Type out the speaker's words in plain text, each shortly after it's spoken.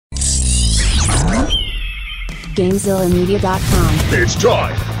GameZillaMedia.com. It's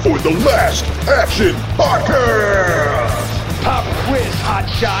time for the Last Action Podcast! Pop quiz,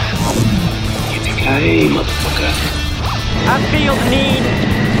 hotshot. Yippee-ki-yay, motherfucker. I feel the need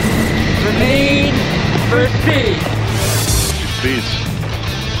for speed. Speeds,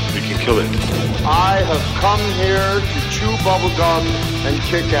 we can kill it. I have come here to chew bubblegum and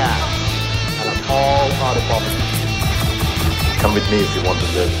kick ass. And I'm all out of bubblegum. Come with me if you want to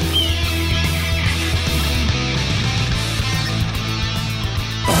live.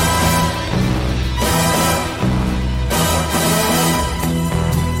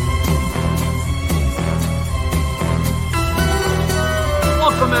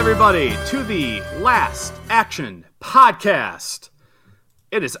 Welcome, everybody, to the Last Action Podcast.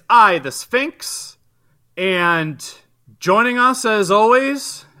 It is I, the Sphinx, and joining us, as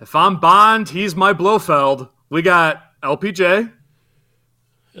always, if I'm Bond, he's my Blofeld. We got LPJ.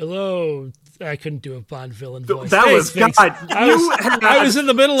 Hello. I couldn't do a Bond villain voice. That was Sphinx. God. I was in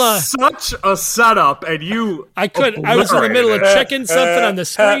the middle of such a setup, and you. I was in the middle of checking something on the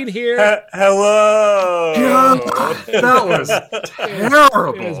screen here. Hello. God, that was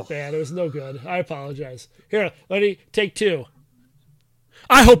terrible. It was bad. It was no good. I apologize. Here, let me take two.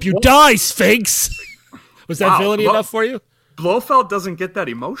 I hope you die, Sphinx. Was that villainy enough for you? Blofeld doesn't get that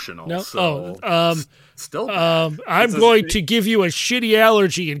emotional. No. So still. I'm going to give you a shitty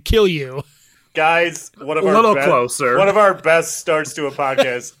allergy and kill you. Guys, one of our best starts to a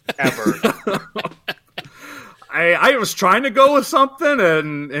podcast ever. I was trying to go with something,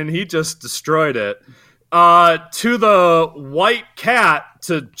 and he just destroyed it. To the white cat,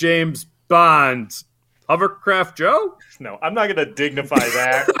 to James Bond, Hovercraft Joe? No, I'm not going to dignify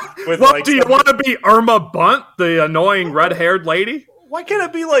that. With Well, do you want to be Irma Bunt, the annoying red-haired lady? Why can't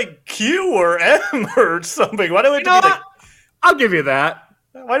it be like Q or M or something? Why do it have to be I'll give you that.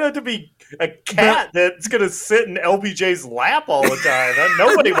 Why do it have to be a cat that's going to sit in LBJ's lap all the time?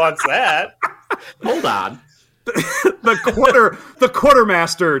 Nobody wants that. Hold on. The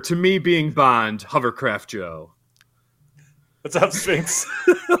quartermaster to me being Bond, Hovercraft Joe. What's up, Sphinx?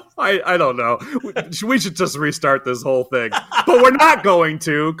 I don't know. We should just restart this whole thing. But we're not going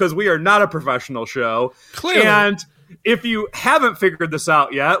to, because we are not a professional show. Clearly. And if you haven't figured this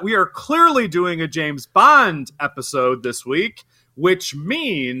out yet, we are clearly doing a James Bond episode this week, which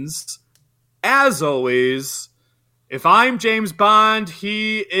means, as always, if I'm James Bond,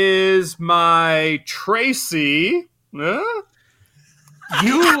 he is my Tracy. You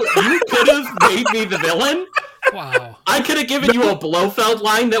could have made me the villain. Wow. I could have given you a Blofeld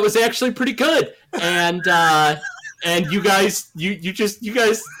line that was actually pretty good. And you guys,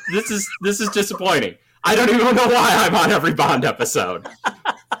 this is disappointing. I don't even know why I'm on every Bond episode.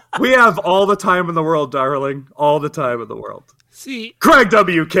 We have all the time in the world, darling. All the time in the world. See, Craig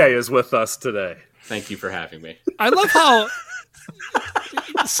WK is with us today. Thank you for having me. I love how...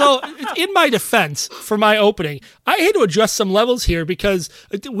 So, in my defense, for my opening, I had to adjust some levels here because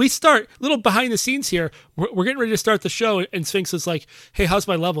we start, little behind the scenes here, we're getting ready to start the show, and Sphinx is like, hey, how's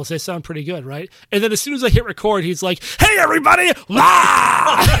my levels? They sound pretty good, right? And then as soon as I hit record, he's like, hey, everybody!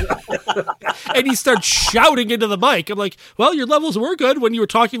 And he starts shouting into the mic. I'm like, well, your levels were good when you were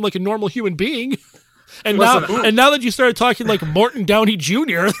talking like a normal human being. And now that you started talking like Morton Downey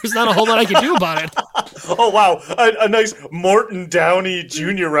Jr., there's not a whole lot I can do about it. Oh, wow. A nice Morton Downey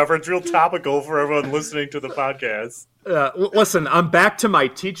Jr. reference, real topical for everyone listening to the podcast. Listen, I'm back to my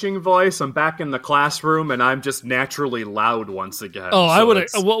teaching voice. I'm back in the classroom, and I'm just naturally loud once again. Oh, I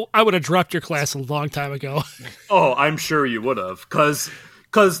would have dropped your class a long time ago. Oh, I'm sure you would have, because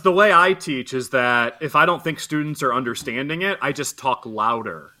the way I teach is that if I don't think students are understanding it, I just talk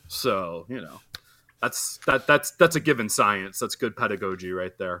louder. So, That's a given science. That's good pedagogy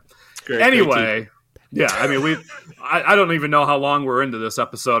right there. Great, anyway, yeah, I mean, I don't even know how long we're into this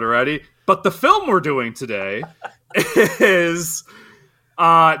episode already, but the film we're doing today is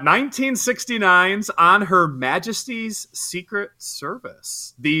 1969's On Her Majesty's Secret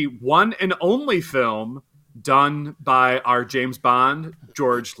Service, the one and only film done by our James Bond,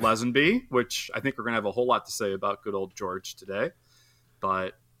 George Lazenby, which I think we're going to have a whole lot to say about good old George today,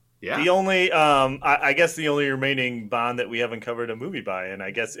 but... yeah. The only, I guess the only remaining Bond that we haven't covered a movie by, and I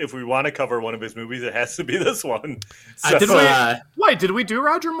guess if we want to cover one of his movies, it has to be this one. So, Did we do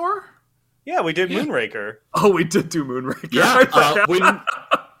Roger Moore? Yeah, we did Moonraker. Oh, we did do Moonraker. Yeah,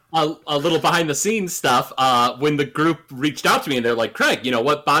 a little behind the scenes stuff. When the group reached out to me and they're like, Craig,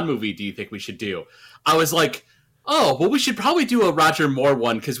 what Bond movie do you think we should do? I was like, oh, well, we should probably do a Roger Moore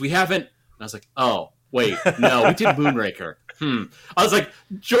one because we haven't. And I was like, oh, wait, no, we did Moonraker. I was like,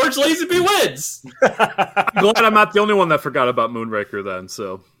 George Lazenby wins. I'm glad I'm not the only one that forgot about Moonraker then.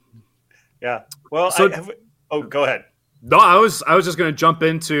 So, yeah. Well, Oh, go ahead. No, I was just going to jump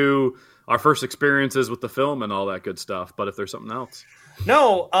into our first experiences with the film and all that good stuff. But if there's something else,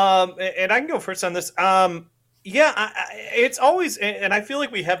 no, and I can go first on this. It's always, and I feel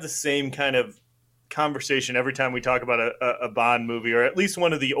like we have the same kind of conversation every time we talk about a Bond movie, or at least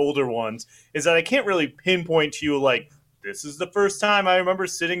one of the older ones, is that I can't really pinpoint to you like, this is the first time I remember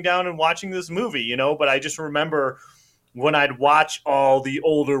sitting down and watching this movie, you know, but I just remember when I'd watch all the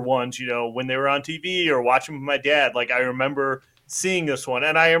older ones, you know, when they were on TV or watching with my dad, like I remember seeing this one.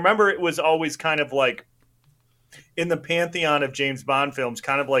 And I remember it was always kind of like in the pantheon of James Bond films,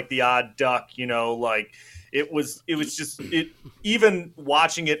 kind of like The Odd Duck, you know, like it was just, even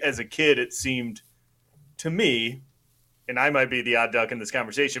watching it as a kid, it seemed to me, and I might be the odd duck in this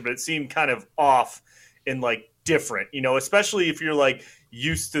conversation, but it seemed kind of off and like different, you know, especially if you're like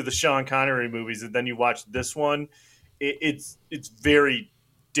used to the Sean Connery movies and then you watch this one, it's very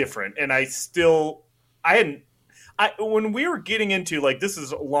different. And when we were getting into, like, this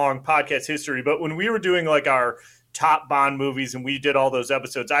is a long podcast history, but when we were doing like our top Bond movies and we did all those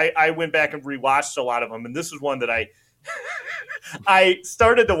episodes, I went back and rewatched a lot of them. And this is one that I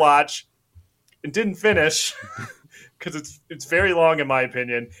started to watch and didn't finish because it's very long in my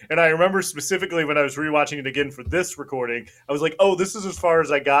opinion. And I remember specifically when I was rewatching it again for this recording, I was like, oh, this is as far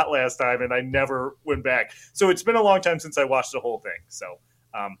as I got last time, and I never went back. So it's been a long time since I watched the whole thing. So,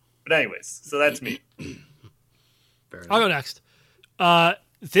 but anyways, so that's me. I'll go next.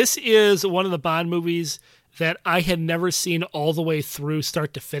 This is one of the Bond movies that I had never seen all the way through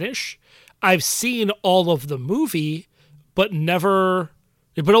start to finish. I've seen all of the movie, but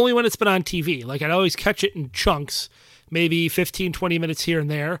only when it's been on TV. Like, I'd always catch it in chunks, maybe 15, 20 minutes here and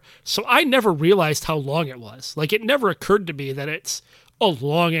there. So I never realized how long it was. Like, it never occurred to me that it's a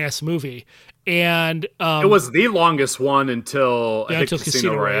long-ass movie. And it was the longest one until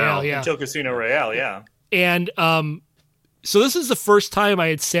Casino Royale. Yeah. Until Casino Royale, yeah. And so this is the first time I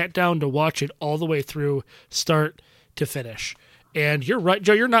had sat down to watch it all the way through, start to finish. And you're right,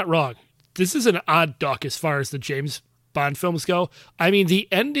 Joe, you're not wrong. This is an odd duck as far as the James Bond films go. I mean, the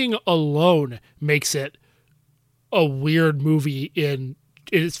ending alone makes it a weird movie in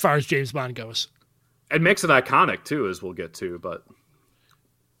as far as James Bond goes. It makes it iconic too, as we'll get to, but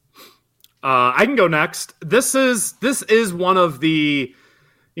I can go next. This is one of the,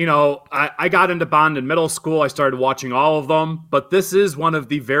 you know, I got into Bond in middle school. I started watching all of them, but this is one of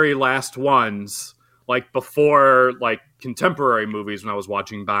the very last ones, like before like contemporary movies when I was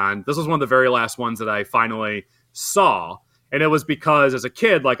watching Bond. This was one of the very last ones that I finally saw. And it was because as a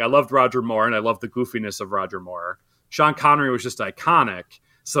kid, like I loved Roger Moore and I loved the goofiness of Roger Moore. Sean Connery was just iconic.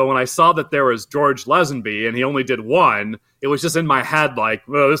 So when I saw that there was George Lazenby and he only did one, it was just in my head like,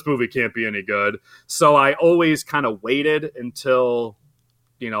 well, this movie can't be any good. So I always kind of waited until,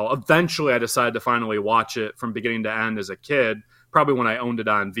 you know, eventually I decided to finally watch it from beginning to end as a kid. Probably when I owned it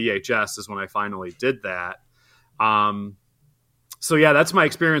on VHS is when I finally did that. So yeah, that's my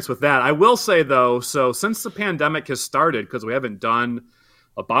experience with that. I will say though, so since the pandemic has started, because we haven't done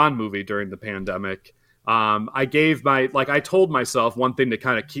a Bond movie during the pandemic, I told myself one thing to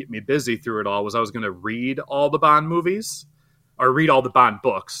kind of keep me busy through it all was I was going to read all the Bond movies, or read all the Bond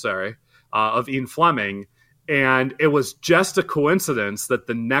books, of Ian Fleming. And it was just a coincidence that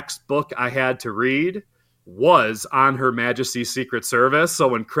the next book I had to read was on Her Majesty's Secret Service. So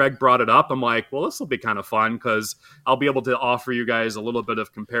when Craig brought it up, I'm like, well, this will be kind of fun because I'll be able to offer you guys a little bit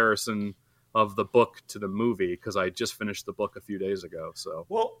of comparison of the book to the movie because I just finished the book a few days ago. So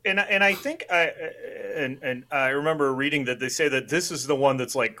well, and I think I remember reading that they say that this is the one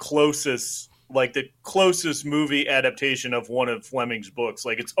that's like closest, like the closest movie adaptation of one of Fleming's books.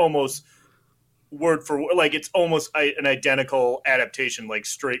 Like it's almost word for like it's almost an identical adaptation, like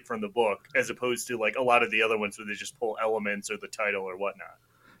straight from the book, as opposed to like a lot of the other ones where they just pull elements or the title or whatnot.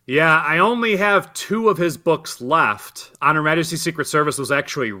 Yeah, I only have 2 of his books left. On Her Majesty's Secret Service was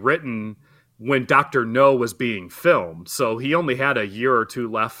actually written when Dr. No was being filmed, so he only had a year or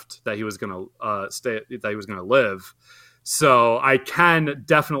 2 left that he was going to live. So I can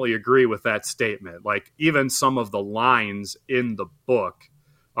definitely agree with that statement. Like even some of the lines in the book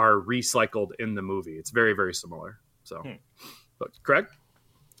are recycled in the movie. It's very, very similar. So, but Craig,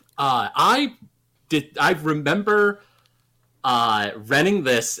 I remember renting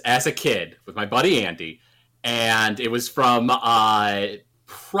this as a kid with my buddy Andy, and it was from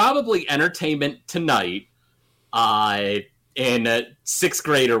probably Entertainment Tonight in 6th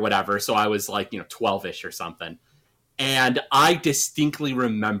grade or whatever. So I was like 12-ish or something, and I distinctly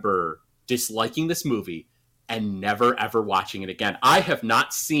remember disliking this movie and never, ever watching it again. I have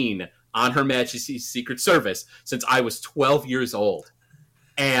not seen On Her Majesty's Secret Service since I was 12 years old.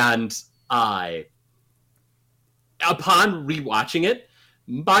 And upon rewatching it,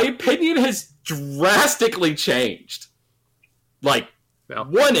 my opinion has drastically changed. Like,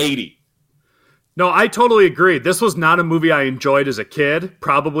 180. No, I totally agree. This was not a movie I enjoyed as a kid,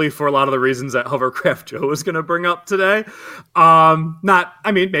 probably for a lot of the reasons that Hovercraft Joe was going to bring up today.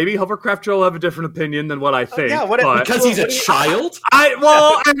 Maybe Hovercraft Joe will have a different opinion than what I think. Because he's a child?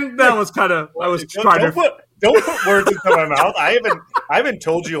 That was kind of, I was trying to... Don't put words into my mouth. I haven't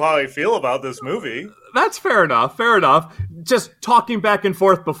told you how I feel about this movie. That's fair enough. Just talking back and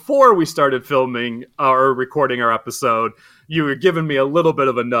forth before we started filming or recording our episode, you were giving me a little bit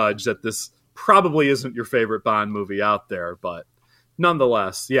of a nudge that this probably isn't your favorite Bond movie out there, but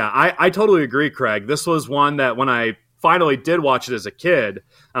nonetheless, yeah, I totally agree, Craig. This was one that when I finally did watch it as a kid,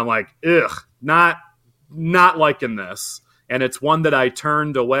 I'm like, ugh, not liking this. And it's one that I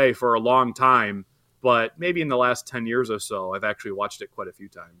turned away for a long time, but maybe in the last 10 years or so, I've actually watched it quite a few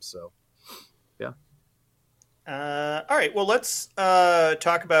times. So, yeah. All right, well, let's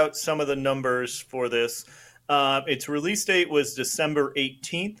talk about some of the numbers for this. Its release date was December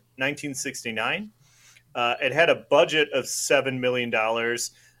 18th, 1969. It had a budget of $7 million.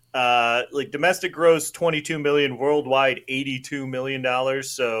 Domestic gross, $22 million. Worldwide, $82 million.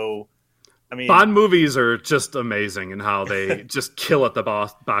 So, I mean, Bond movies are just amazing in how they just kill at the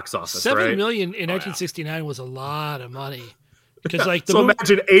box office. $7 million in 1969 was a lot of money. Because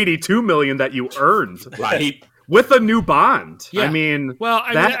imagine $82 million that you earned, right? With a new Bond. Yeah.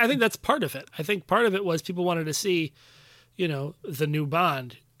 I I think that's part of it. I think part of it was people wanted to see, the new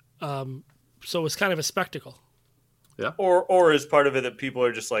Bond. So it was kind of a spectacle. Yeah. Or is part of it that people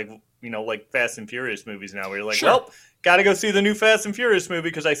are just like Fast and Furious movies now, where you're like, sure. Well, got to go see the new Fast and Furious movie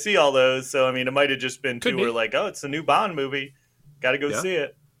because I see all those. So, I mean, it might have just been Could too, be. we're like, oh, it's the new Bond movie. Got to go see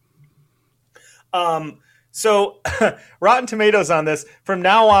it. So Rotten Tomatoes on this, from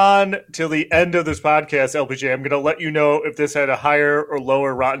now on till the end of this podcast, LPJ, I'm going to let you know if this had a higher or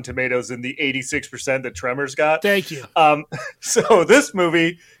lower Rotten Tomatoes than the 86% that Tremors got. Thank you. So this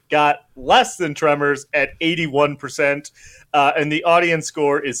movie got less than Tremors at 81%, and the audience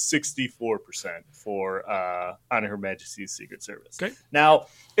score is 64% for On Her Majesty's Secret Service. Okay. Now,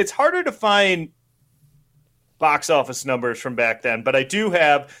 it's harder to find box office numbers from back then, but I do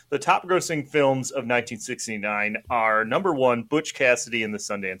have the top grossing films of 1969 are number 1, Butch Cassidy and the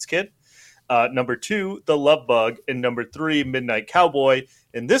Sundance Kid, number 2, The Love Bug, and number 3, Midnight Cowboy.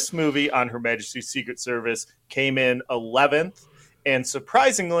 And this movie, On Her Majesty's Secret Service, came in 11th. And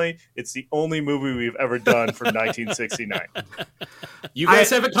surprisingly, it's the only movie we've ever done from 1969. You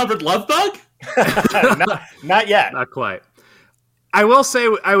guys haven't covered Love Bug? Not yet. Not quite. I will say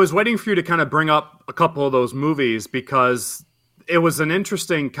I was waiting for you to kind of bring up a couple of those movies because it was an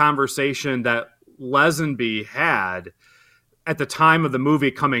interesting conversation that Lesenby had at the time of the movie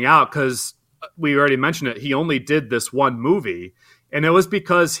coming out, because we already mentioned it. He only did this one movie, and it was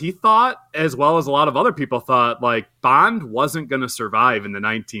because he thought, as well as a lot of other people thought, like Bond wasn't going to survive in the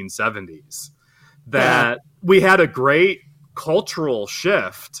 1970s. That we had a great cultural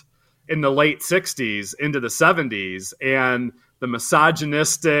shift in the late 60s into the 70s, and the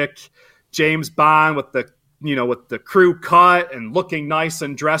misogynistic James Bond with the crew cut and looking nice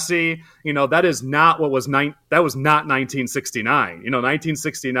and dressy, that is not what was that was not 1969.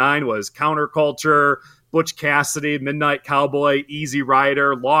 1969 was counterculture, Butch Cassidy, Midnight Cowboy, Easy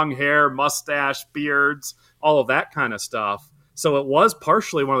Rider, long hair, mustache, beards, all of that kind of stuff. So it was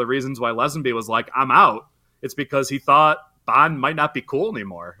partially one of the reasons why Lesenby was like, I'm out. It's because he thought Bond might not be cool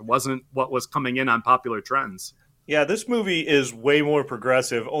anymore. It wasn't what was coming in on popular trends. Yeah, this movie is way more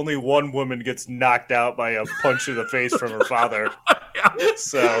progressive. Only one woman gets knocked out by a punch to the face from her father.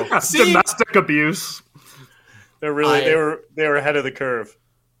 So domestic abuse. They're really they were ahead of the curve.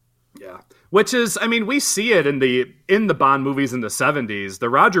 Yeah. Which is, I mean, we see it in the Bond movies in the 70s. The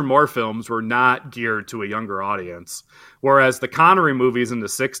Roger Moore films were not geared to a younger audience. Whereas the Connery movies in the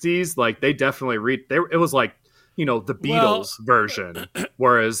 60s, like they definitely it was like, the Beatles version,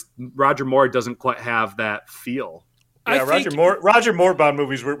 whereas Roger Moore doesn't quite have that feel. Yeah, Roger Moore Bond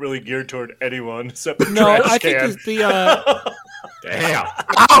movies weren't really geared toward anyone except the No, trash I can. think the Damn.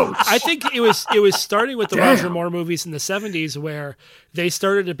 Ouch! I think it was starting with the Roger Moore movies in the 70s where they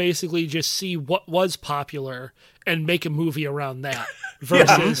started to basically just see what was popular and make a movie around that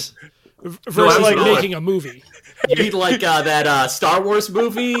versus making a movie. You mean like that Star Wars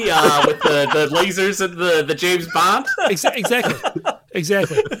movie with the lasers and the James Bond?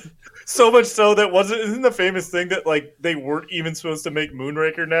 Exactly. So much so that isn't the famous thing that like they weren't even supposed to make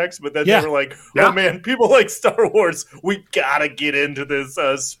Moonraker next, but then they were like, oh man, people like Star Wars, we gotta get into this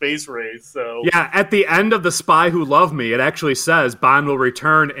space race. So yeah, at the end of The Spy Who Loved Me, it actually says Bond will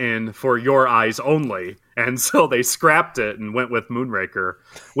return in For Your Eyes Only. And so they scrapped it and went with Moonraker,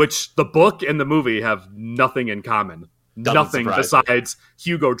 which the book and the movie have nothing in common. Nothing besides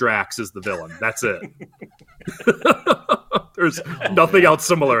Hugo Drax is the villain. That's it. There's nothing else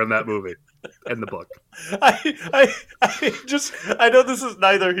similar in that movie and the book. I know this is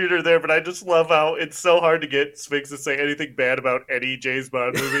neither here nor there, but I just love how it's so hard to get Sphinx to say anything bad about any James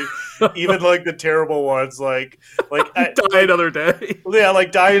Bond movie, even like the terrible ones, like Die Another Day. Yeah,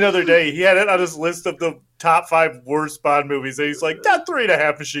 like Die Another Day. He had it on his list of the top 5 worst Bond movies, and he's like, "That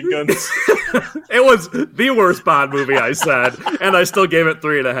 3.5 Machine Guns." It was the worst Bond movie, I said, and I still gave it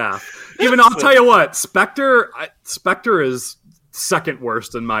 3.5. Even I'll tell you what, Spectre is second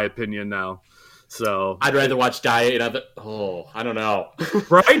worst in my opinion now. So I'd rather watch Die Another. Oh, I don't know.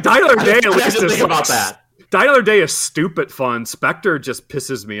 Right? Die Another Day. At least think about that. Die Another Day is stupid fun. Spectre just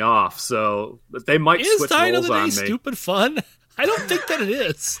pisses me off. So they might switch Die roles Another on Day me. stupid fun? I don't think that it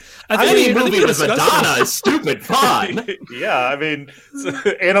is. Any movie with Madonna is stupid fun. Yeah, I mean,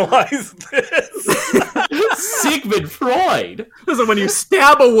 analyze this. Sigmund Freud. Listen, when you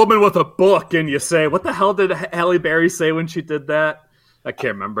stab a woman with a book and you say, "What the hell did Halle Berry say when she did that?" I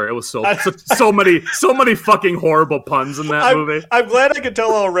can't remember. It was so many fucking horrible puns in that movie. I'm glad I can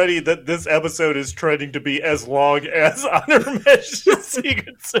tell already that this episode is trending to be as long as Honor Mesh's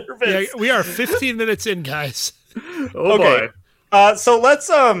Secret Service. Yeah, we are 15 minutes in, guys. Oh okay. boy. So let's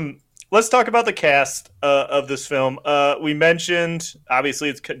talk about the cast of this film. We mentioned, obviously,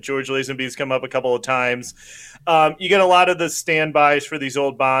 it's George Lazenby's come up a couple of times. You get a lot of the standbys for these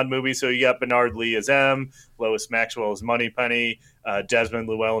old Bond movies. So you got Bernard Lee as M, Lois Maxwell as Moneypenny, Desmond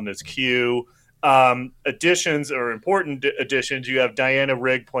Llewellyn as Q. Additions, or important additions, you have Diana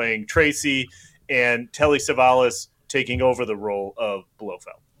Rigg playing Tracy and Telly Savalas taking over the role of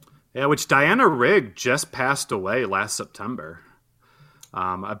Blofeld. Yeah, which Diana Rigg just passed away last September.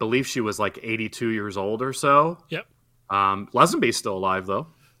 I believe she was like 82 years old or so. Yep. Lesenby's still alive, though.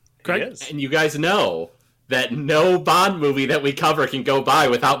 Correct. And you guys know that no Bond movie that we cover can go by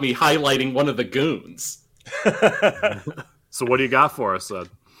without me highlighting one of the goons. So what do you got for us, then?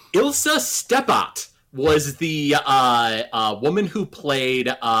 Ilsa Stepat was the woman who played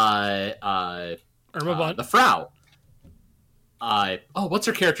Irma Bunt. the Frau. What's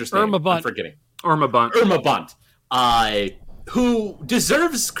her character's name? Irma Bunt. I'm forgetting. Irma Bunt. Irma Bunt. Who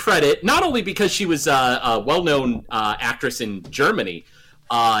deserves credit not only because she was a well-known actress in Germany,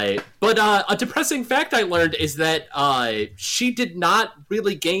 but a depressing fact I learned is that she did not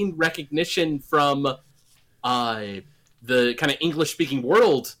really gain recognition from the kind of English-speaking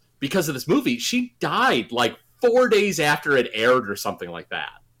world because of this movie. She died like 4 days after it aired or something like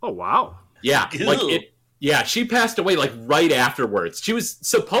that. Oh, wow. Yeah, Yeah, she passed away like right afterwards. She was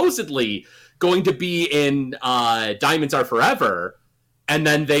supposedly going to be in Diamonds Are Forever, and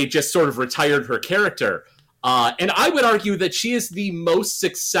then they just sort of retired her character. And I would argue that she is the most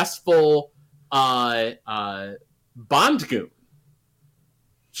successful Bond goon.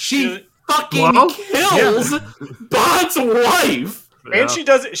 She fucking kills Bond's wife. And she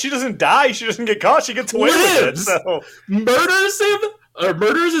doesn't die. She doesn't get caught. She gets away with it. So Murders him, or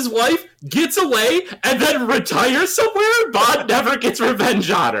murders his wife, gets away, and then retires somewhere. Bond never gets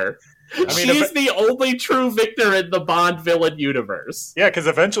revenge on her. She's the only true victor in the Bond villain universe. Yeah, because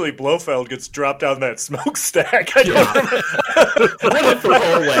eventually Blofeld gets dropped down that smokestack. What a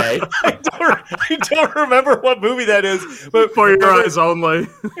throwaway. I don't remember what movie that is. But For your eyes only.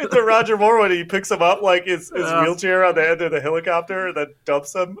 The Roger Moore one, he picks him up like his wheelchair on the end of the helicopter and then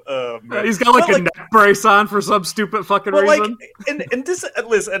dumps him. He's got like a neck brace on for some stupid fucking reason. And this,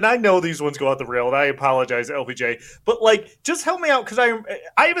 listen, and I know these ones go out the rail, and I apologize, LPJ, but like, just help me out because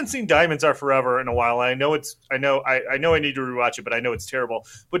I haven't seen Diamonds Are Forever in a while. I know I need to rewatch it, but I know it's terrible.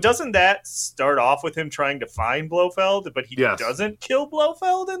 But doesn't that start off with him trying to find Blofeld, but he doesn't kill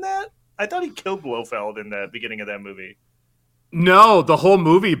Blofeld in that? I thought he killed Blofeld in the beginning of that movie. No, the whole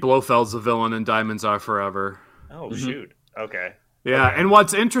movie Blofeld's the villain in Diamonds Are Forever. Oh, shoot. Okay. Yeah, and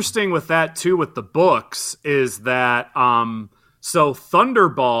what's interesting with that, too, with the books, is that, so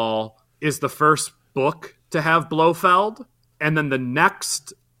Thunderball is the first book to have Blofeld, and then the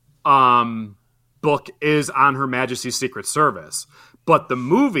next book is on Her Majesty's Secret Service. But the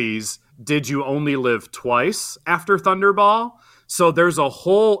movies, Did You Only Live Twice after Thunderball? So there's a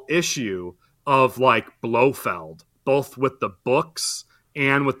whole issue of, like, Blofeld, both with the books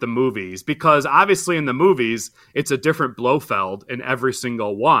and with the movies, because obviously in the movies it's a different Blofeld in every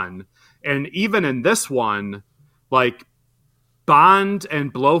single one, and even in this one, like, Bond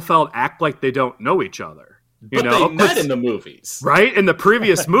and Blofeld act like they don't know each other. But they met in the movies, right? In the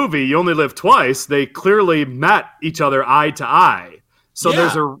previous movie, You Only Live Twice, they clearly met each other eye to eye. So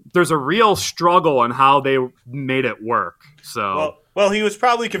Yeah. there's a real struggle on how they made it work. So Well, he was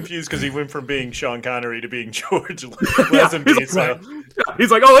probably confused because he went from being Sean Connery to being George Lazenby. So.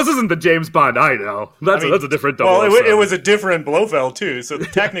 he's like, oh, this isn't the James Bond I know. That's a different double. Well, it was a different Blofeld too. So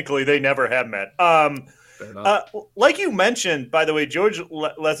technically, they never have met. Like you mentioned, by the way, George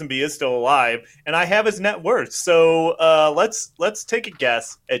Lazenby is still alive, and I have his net worth. So let's take a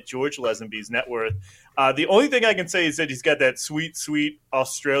guess at George Lazenby's net worth. The only thing I can say is that he's got that sweet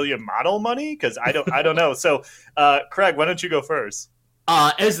Australian model money, because I don't know. So, Craig, why don't you go first?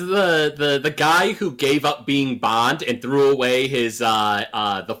 As the guy who gave up being Bond and threw away his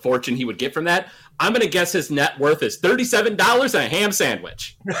the fortune he would get from that, I'm gonna guess his net worth is $37 and a ham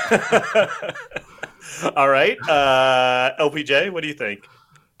sandwich. All right, LPJ, what do you think?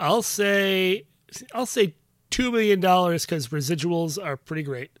 I'll say $2 million because residuals are pretty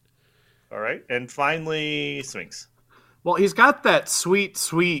great. All right, and finally, Sphinx. Well, he's got that sweet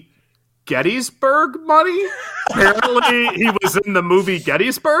Gettysburg money. Apparently, he was in the movie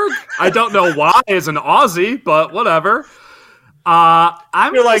Gettysburg. I don't know why as an Aussie, but whatever.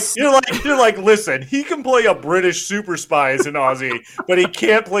 You're like, listen, he can play a British super spy as an Aussie, but he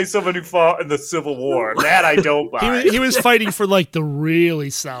can't play someone who fought in the Civil War. That I don't buy. He was fighting for like the really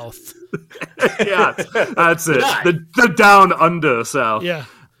South. Yeah, that's it. The down under South. Yeah.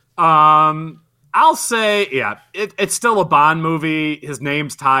 I'll say, it's still a Bond movie. His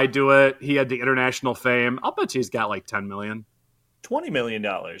name's tied to it. He had the international fame. I'll bet he's got like $10 million. $20 million.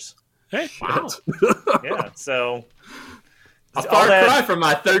 Hey, Wow. Yeah, so A far cry from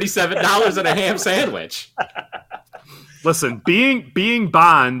my $37 and a ham sandwich. Listen, being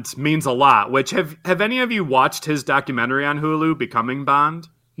Bond means a lot. Which have any of you watched his documentary on Hulu, Becoming Bond?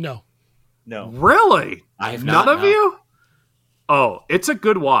 no. Really? I have not. None of you? Oh, it's a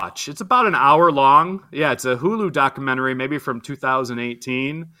good watch. It's about an hour long. Yeah, it's a Hulu documentary, maybe from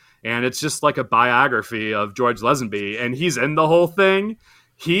 2018. And it's just like a biography of George Lazenby. And he's in the whole thing.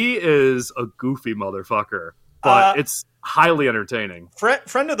 He is a goofy motherfucker. But it's highly entertaining.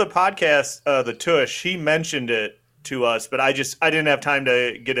 Friend of the podcast, the Tush, he mentioned it to us, but I didn't have time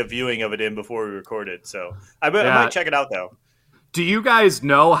to get a viewing of it in before we recorded. So I might check it out, though. Do you guys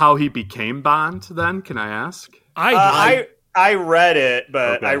know how he became Bond then? Can I ask? I read it,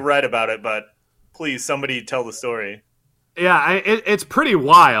 but Okay. I read about it, but please, somebody tell the story. Yeah, it's pretty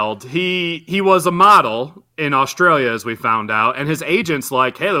wild. He was a model in Australia, as we found out, and his agent's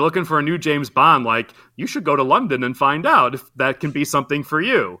like, hey, they're looking for a new James Bond. Like, you should go to London and find out if that can be something for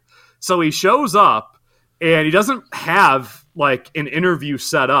you. So he shows up, and he doesn't have, like, an interview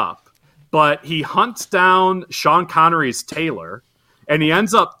set up, but he hunts down Sean Connery's tailor, and he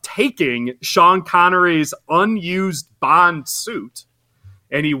ends up taking Sean Connery's unused Bond suit,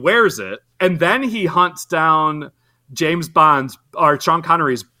 and he wears it, and then he hunts down Sean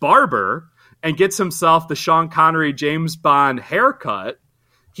Connery's barber and gets himself the Sean Connery James Bond haircut.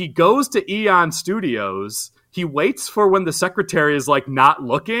 He goes to Eon Studios. He waits for when the secretary is like not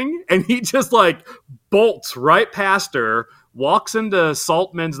looking, and he just like bolts right past her, walks into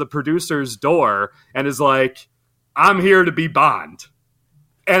Saltman's, the producer's door, and is like, I'm here to be Bond.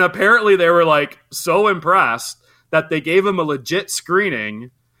 And apparently they were like so impressed that they gave him a legit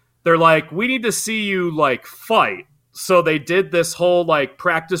screening. They're like, we need to see you like fight. So they did this whole like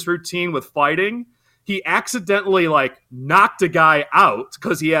practice routine with fighting. He accidentally like knocked a guy out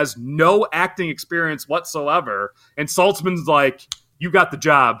because he has no acting experience whatsoever. And Saltzman's like, you got the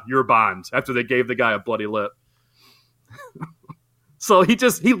job, you're Bond, after they gave the guy a bloody lip. So he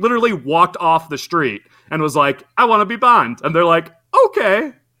literally walked off the street and was like, I want to be Bond. And they're like,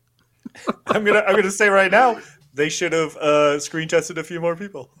 okay. I'm gonna say right now, they should have screen tested a few more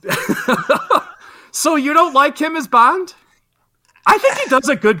people. So you don't like him as Bond? I think he does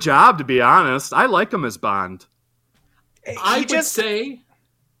a good job, to be honest. I like him as Bond. I would say...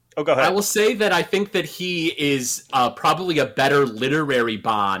 Oh, go ahead. I will say that I think that he is probably a better literary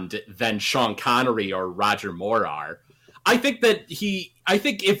Bond than Sean Connery or Roger Moore are. I think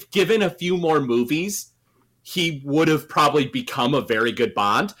if given a few more movies, he would have probably become a very good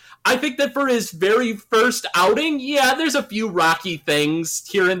Bond. I think that for his very first outing, yeah, there's a few rocky things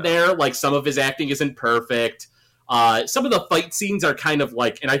here and there. Like some of his acting isn't perfect. Some of the fight scenes are kind of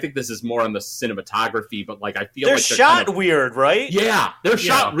like, and I think this is more on the cinematography, but like I feel they're like they're shot kind of, weird, right? Yeah, they're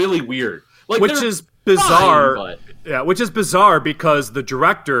shot really weird. Like, Which is bizarre. fine, Yeah, which is bizarre because the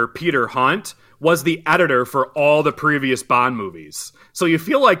director, Peter Hunt, was the editor for all the previous Bond movies. So you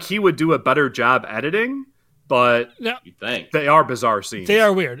feel like he would do a better job editing, but Now, you think. they are bizarre scenes. they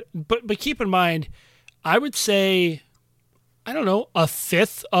are weird. But keep in mind, I would say, I don't know, a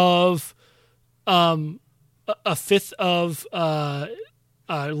fifth of a fifth of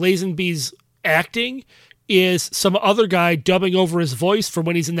Lazenby's acting is some other guy dubbing over his voice for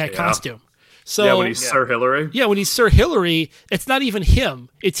when he's in that costume. So when he's Sir Hillary. Yeah, when he's Sir Hillary, it's not even him.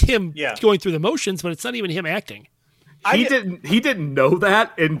 It's him going through the motions, but it's not even him acting. He didn't know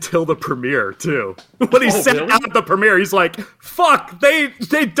that until the premiere too. When he sat out at the premiere, he's like, "Fuck, they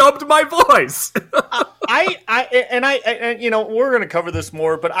dubbed my voice." I you know, we're going to cover this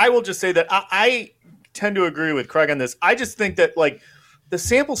more, but I will just say that I tend to agree with Craig on this. I just think that like the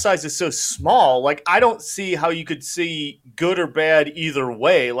sample size is so small. Like I don't see how you could see good or bad either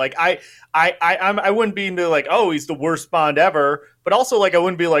way. Like I wouldn't be into like, oh, he's the worst Bond ever, but also like I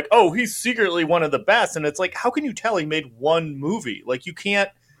wouldn't be like, oh, he's secretly one of the best. And it's like, how can you tell he made one movie? Like you can't.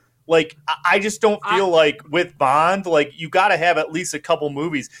 Like I just don't feel like with Bond, like you got to have at least a couple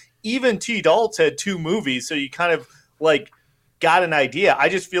movies. Even T. Daltz had 2 movies, so you kind of like got an idea. I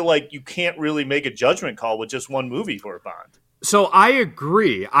just feel like you can't really make a judgment call with just one movie for a Bond. So I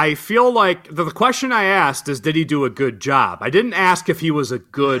agree. I feel like the question I asked is, did he do a good job? I didn't ask if he was a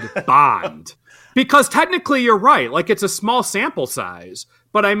good Bond. Because technically you're right. Like it's a small sample size.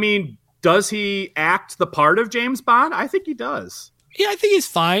 But I mean, does he act the part of James Bond? I think he does. Yeah, I think he's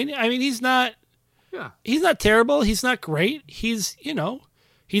fine. I mean, he's not terrible. He's not great. He's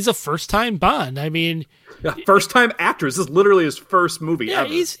a first-time Bond. I mean, first-time actor. This is literally his first movie ever.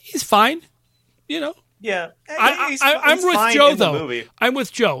 He's fine. You know. Yeah, I'm with Joe though. I'm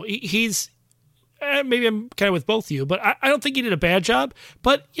with Joe. He's maybe I'm kind of with both of you, but I don't think he did a bad job.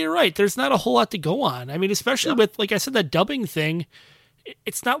 But you're right. There's not a whole lot to go on. I mean, especially with, like I said, that dubbing thing.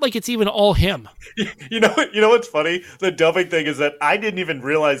 It's not like it's even all him. You know what's funny? The dubbing thing is that I didn't even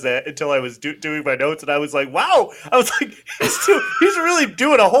realize that until I was doing my notes, and I was like, "Wow!" I was like, "He's really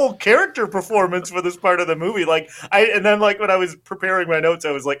doing a whole character performance for this part of the movie." And then when I was preparing my notes, I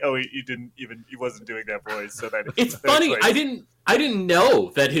was like, "Oh, he wasn't doing that voice." So it's funny. I didn't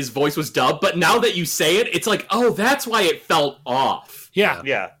know that his voice was dubbed, but now that you say it, it's like, oh, that's why it felt off.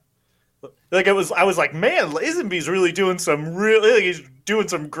 Yeah. Like I was like, man, Lazenby's really doing he's doing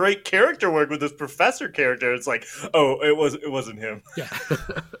some great character work with this professor character. It's like, oh, it wasn't him. Yeah.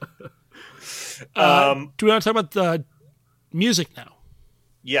 Do we want to talk about the music now?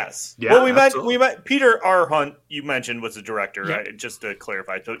 Yes. Yeah, well, we met Peter R. Hunt. You mentioned was the director, right? Just to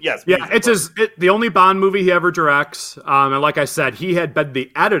clarify. So yes. Yeah, it's the only Bond movie he ever directs. And like I said, he had been the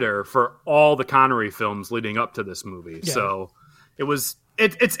editor for all the Connery films leading up to this movie. Yeah. So it was.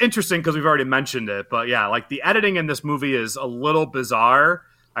 It's interesting because we've already mentioned it, but yeah, like the editing in this movie is a little bizarre.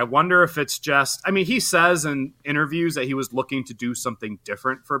 I wonder if it's just, I mean, he says in interviews that he was looking to do something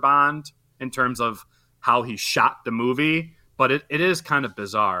different for Bond in terms of how he shot the movie, but it is kind of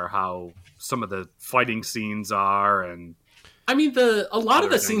bizarre how some of the fighting scenes are. And I mean, a lot of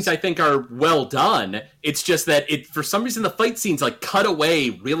the scenes I think are well done. It's just that for some reason the fight scenes like cut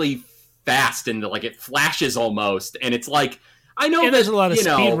away really fast and like it flashes almost, and it's like, I know there's a lot of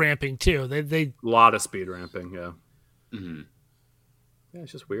speed ramping too. They a lot of speed ramping, yeah. Mm-hmm. Yeah,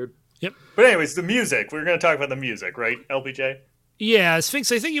 it's just weird. Yep. But anyways, the music. We're going to talk about the music, right, LPJ? Yeah,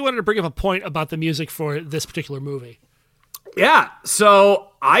 Sphinx, I think you wanted to bring up a point about the music for this particular movie. Yeah, so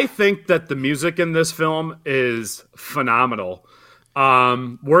I think that the music in this film is phenomenal.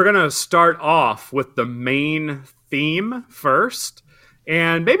 We're going to start off with the main theme first.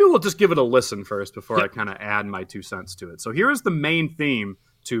 And maybe we'll just give it a listen first before I kind of add my 2 cents to it. So here is the main theme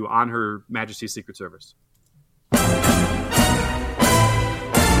to On Her Majesty's Secret Service.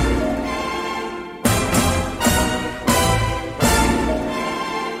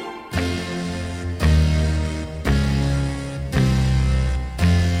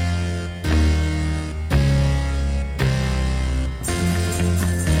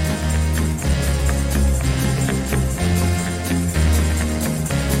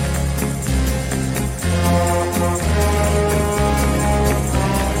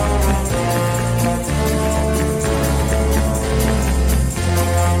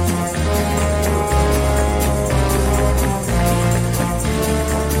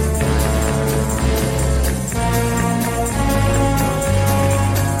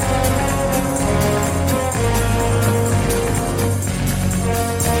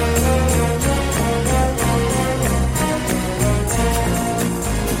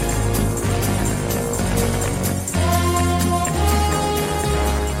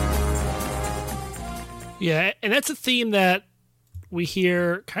 Yeah, and that's a theme that we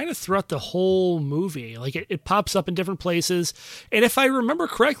hear kind of throughout the whole movie. Like it pops up in different places. And if I remember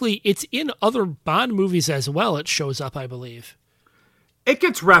correctly, it's in other Bond movies as well. It shows up, I believe. It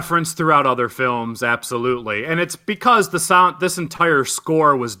gets referenced throughout other films, absolutely. And it's because this entire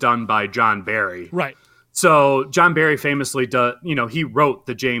score was done by John Barry. Right. So John Barry famously he wrote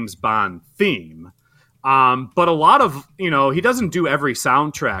the James Bond theme. But a lot of, he doesn't do every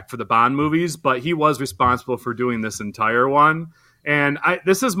soundtrack for the Bond movies, but he was responsible for doing this entire one. And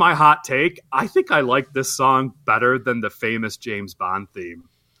this is my hot take. I think I like this song better than the famous James Bond theme.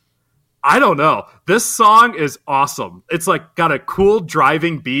 I don't know. This song is awesome. It's like got a cool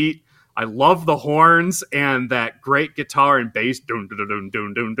driving beat. I love the horns and that great guitar and bass. Dun, dun, dun,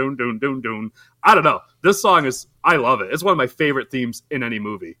 dun, dun, dun, dun, dun, dun. I don't know. This song I love it. It's one of my favorite themes in any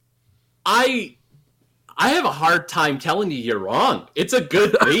movie. I have a hard time telling you you're wrong. It's a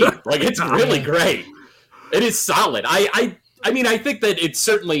good theme. Like, it's really great. It is solid. I mean, I think that it's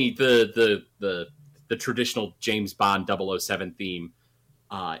certainly the traditional James Bond 007 theme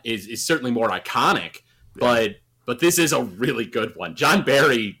is certainly more iconic, but this is a really good one. John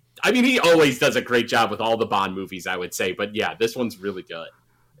Barry, I mean, he always does a great job with all the Bond movies, I would say, but yeah, this one's really good.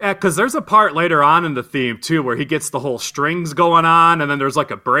 Yeah, because there's a part later on in the theme, too, where he gets the whole strings going on, and then there's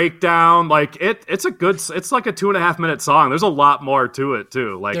like a breakdown. Like, it's like a 2.5-minute song. There's a lot more to it,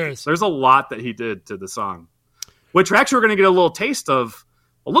 too. Like, there's a lot that he did to the song. Which we're going to get a little taste of,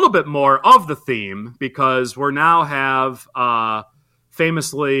 a little bit more of the theme, because we now have,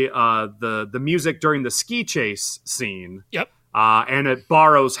 famously, the music during the ski chase scene. Yep. And it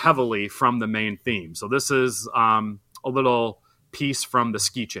borrows heavily from the main theme. So this is a little piece from the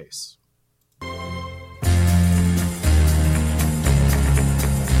ski chase.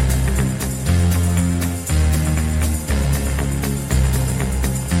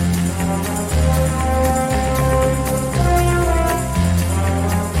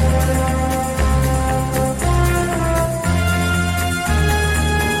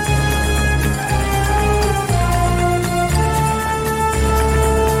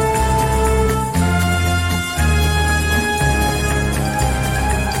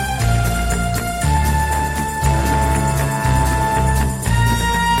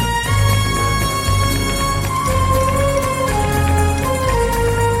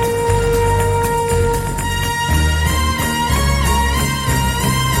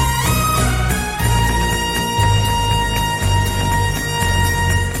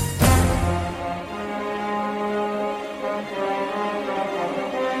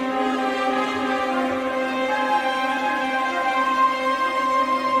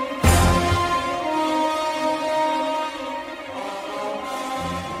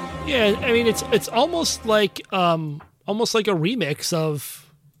 Yeah, I mean it's almost like a remix of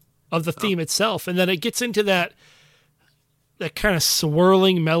the theme itself, and then it gets into that kind of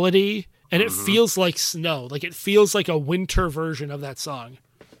swirling melody, and it feels like snow, like it feels like a winter version of that song.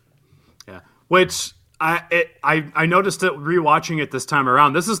 Yeah, which I noticed it rewatching it this time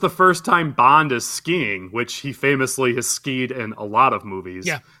around. This is the first time Bond is skiing, which he famously has skied in a lot of movies.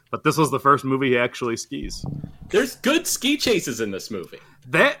 Yeah. But this was the first movie he actually skis. There's good ski chases in this movie.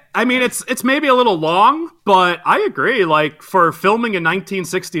 It's maybe a little long, but I agree. Like, for filming in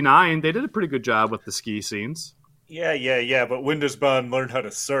 1969, they did a pretty good job with the ski scenes. Yeah. But when does Bond learn how to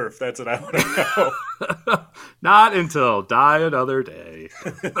surf? That's what I want to know. Not until Die Another Day.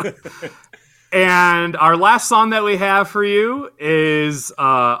 And our last song that we have for you is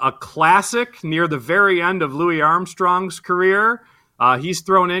a classic near the very end of Louis Armstrong's career. He's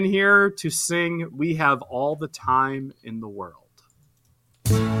thrown in here to sing We Have All the Time in the World.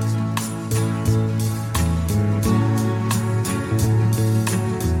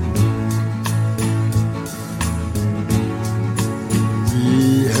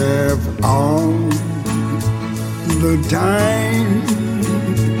 We have all the time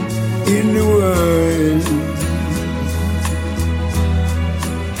in the world,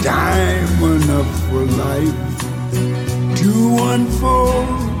 time enough for life to unfold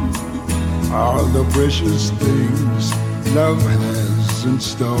all the precious things love has in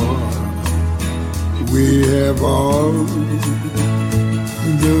store. We have all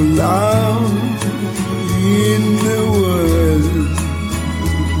the love in the world.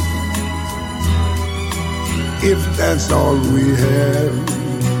 If that's all we have,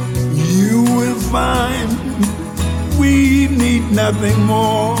 you will find we need nothing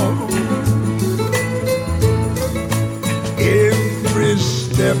more. Every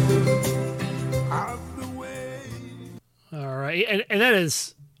step of the way. All right, and that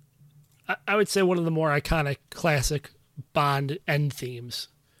is, I would say, one of the more iconic classic Bond end themes.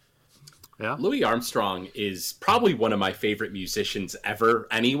 Yeah, Louis Armstrong is probably one of my favorite musicians ever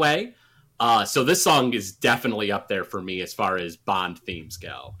anyway. So this song is definitely up there for me as far as Bond themes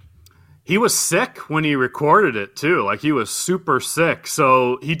go. He was sick when he recorded it, too. Like, he was super sick.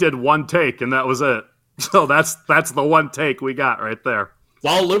 So he did one take, and that was it. So that's the one take we got right there. It's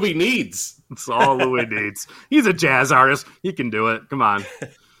all Louis needs. It's all Louis needs. He's a jazz artist. He can do it. Come on.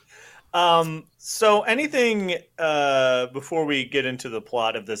 So anything before we get into the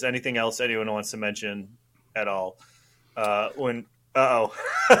plot of this, anything else anyone wants to mention at all?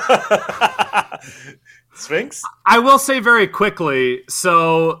 Sphinx? I will say very quickly,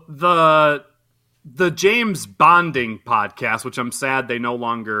 so the James Bonding podcast, which I'm sad they no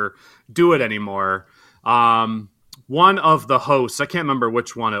longer do it anymore, one of the hosts, I can't remember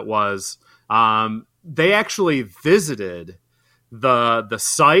which one it was, they actually visited the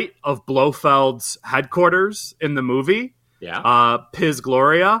site of Blofeld's headquarters in the movie, Piz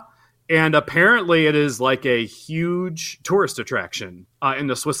Gloria, and apparently it is like a huge tourist attraction in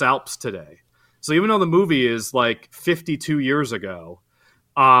the Swiss Alps today. So even though the movie is like 52 years ago,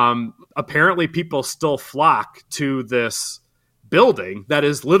 apparently people still flock to this building that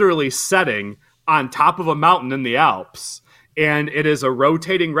is literally setting on top of a mountain in the Alps. And it is a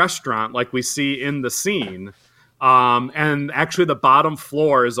rotating restaurant like we see in the scene. And actually the bottom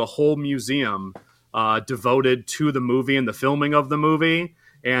floor is a whole museum devoted to the movie and the filming of the movie.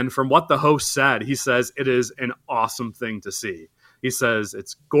 And from what the host said, he says it is an awesome thing to see. He says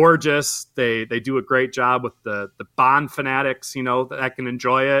it's gorgeous. They do a great job with the Bond fanatics, that can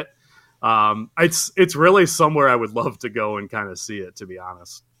enjoy it. It's really somewhere I would love to go and kind of see it, to be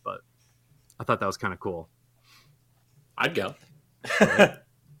honest. But I thought that was kind of cool. I'd go.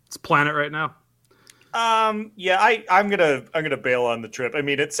 It's Planet right now. Yeah, I'm gonna bail on the trip. I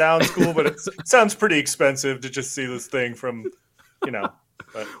mean, it sounds cool, but it sounds pretty expensive to just see this thing from, Well,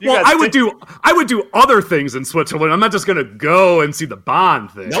 I would do other things in Switzerland. I'm not just gonna go and see the Bond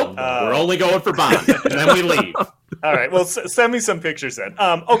thing. Nope, we're only going for Bond, and then we leave. All right, well, send me some pictures then.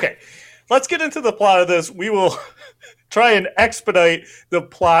 Okay, let's get into the plot of this. We will try and expedite the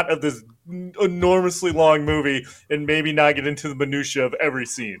plot of this enormously long movie and maybe not get into the minutia of every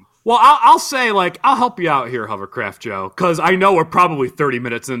scene. Well, I'll say, I'll help you out here, Hovercraft Joe, because I know we're probably 30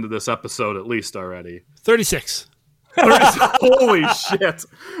 minutes into this episode at least already. 36. Holy shit.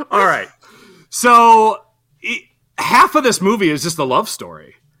 All right. So half of this movie is just a love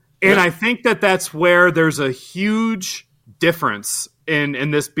story. And I think that's where there's a huge difference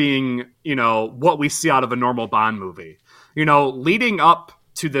in this being, what we see out of a normal Bond movie. Leading up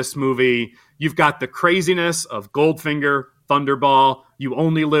to this movie, you've got the craziness of Goldfinger, Thunderball, You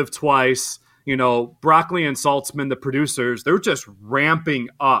Only Live Twice, Broccoli and Saltzman, the producers, they're just ramping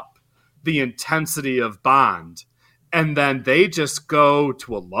up the intensity of Bond. And then they just go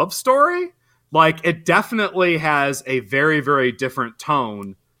to a love story. It definitely has a very, very different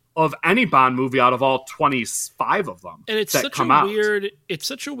tone of any Bond movie out of all 25 of them. And it's such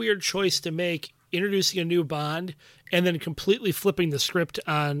a weird choice to make, introducing a new Bond and then completely flipping the script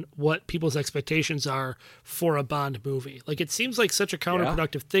on what people's expectations are for a Bond movie. It seems like such a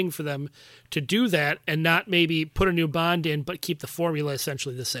counterproductive thing for them to do that and not maybe put a new Bond in, but keep the formula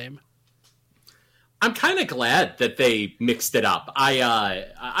essentially the same. I'm kind of glad that they mixed it up. I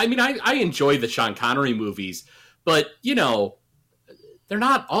enjoy the Sean Connery movies, but, they're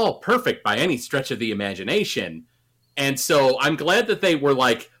not all perfect by any stretch of the imagination. And so I'm glad that they were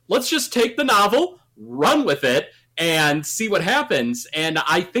like, let's just take the novel, run with it, and see what happens. And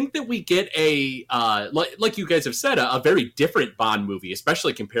I think that we get like you guys have said, a very different Bond movie,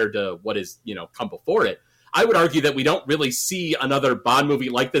 especially compared to what is, come before it. I would argue that we don't really see another Bond movie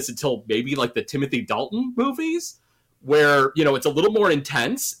like this until maybe like the Timothy Dalton movies, where, it's a little more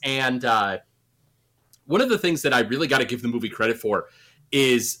intense. And one of the things that I really got to give the movie credit for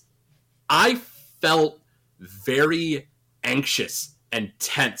is I felt very anxious and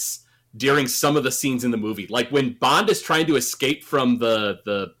tense during some of the scenes in the movie. Like when Bond is trying to escape from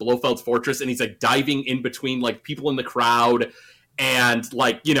the Blofeld's fortress and he's diving in between people in the crowd. And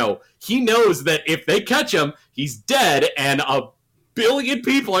he knows that if they catch him, he's dead and a billion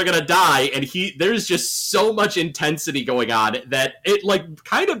people are going to die. And there's just so much intensity going on that it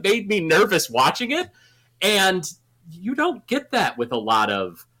kind of made me nervous watching it. And you don't get that with a lot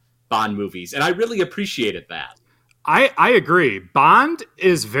of Bond movies. And I really appreciated that. I agree. Bond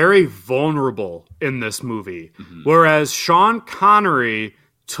is very vulnerable in this movie, whereas Sean Connery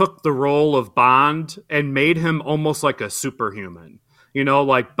took the role of Bond and made him almost like a superhuman.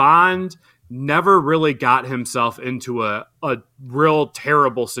 Bond never really got himself into a real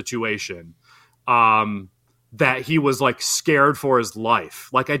terrible situation that he was scared for his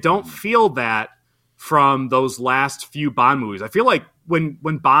life. I don't feel that from those last few Bond movies. I feel like when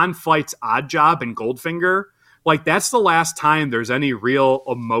Bond fights Oddjob and Goldfinger, that's the last time there's any real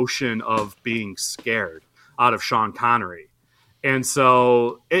emotion of being scared out of Sean Connery. And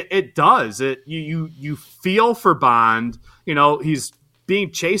so it does. You feel for Bond. He's being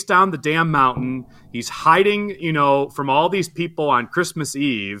chased down the damn mountain. He's hiding, from all these people on Christmas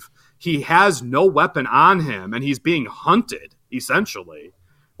Eve. He has no weapon on him, and he's being hunted, essentially.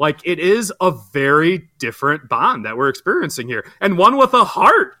 Like, it is a very different Bond that we're experiencing here. And one with a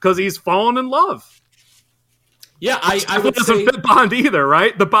heart, because he's fallen in love. Yeah, I would doesn't say fit Bond either,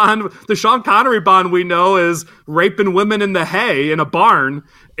 right? The Sean Connery Bond we know is raping women in the hay in a barn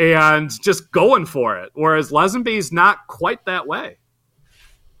and just going for it. Whereas Lesenby's not quite that way.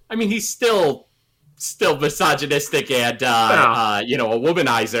 I mean, he's still misogynistic and a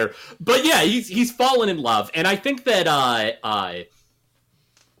womanizer. But yeah, he's fallen in love, and I think that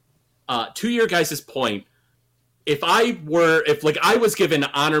to your guys' point, if I was given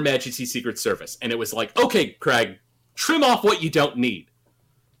Honor Majesty Secret Service, and it was like, okay, Craig, trim off what you don't need.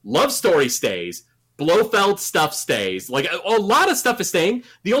 Love story stays. Blofeld stuff stays. Like, a lot of stuff is staying.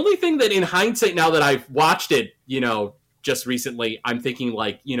 The only thing that, in hindsight, now that I've watched it, just recently, I'm thinking,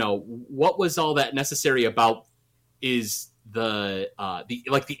 like, what was all that necessary about is the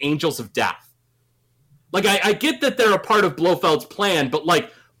Angels of Death. Like, I get that they're a part of Blofeld's plan, but,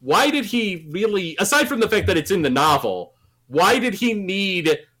 like, why did he really, aside from the fact that it's in the novel, why did he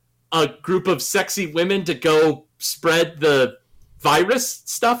need a group of sexy women to go spread the virus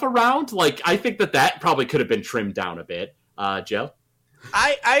stuff around? Like, I think that probably could have been trimmed down a bit. Joe?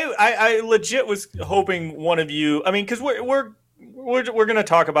 I legit was hoping one of you, I mean, because we're going to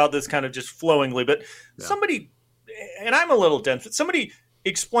talk about this kind of just flowingly, but somebody, and I'm a little dense, but somebody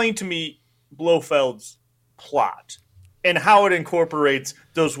explain to me Blofeld's plot and how it incorporates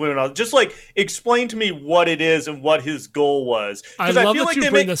those women. Just like explain to me what it is and what his goal was. I love that you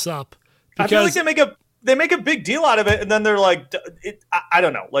bring this up. I feel like they make a big deal out of it, and then they're like, I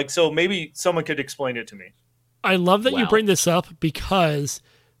don't know. Like, so maybe someone could explain it to me. I love that you bring this up because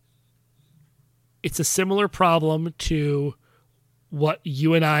it's a similar problem to what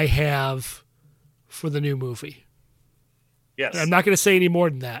you and I have for the new movie. Yes. I'm not going to say any more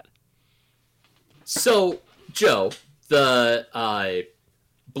than that. So, Joe, the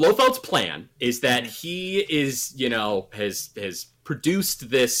Blofeld's plan is that he is, has produced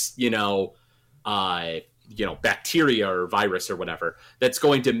this, bacteria or virus or whatever that's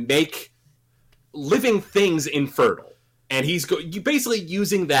going to make living things infertile, and he's basically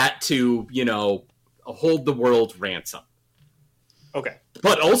using that to, hold the world ransom. Okay,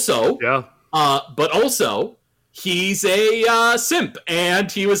 but also, he's a simp, and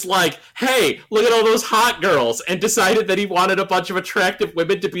he was like, hey, look at all those hot girls, and decided that he wanted a bunch of attractive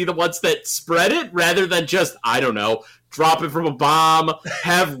women to be the ones that spread it, rather than just, I don't know, drop it from a bomb,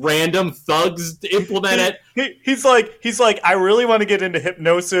 have random thugs implement it. He's like, I really want to get into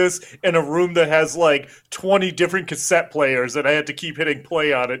hypnosis in a room that has like 20 different cassette players that I had to keep hitting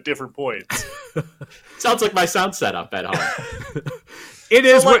play on at different points. Sounds like my sound setup at home. It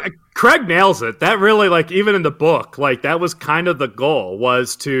is. Craig nails it. That really, like, even in the book, like, that was kind of the goal,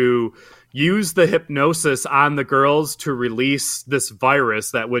 was to use the hypnosis on the girls to release this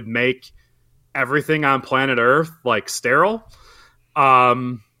virus that would make everything on planet Earth, like, sterile.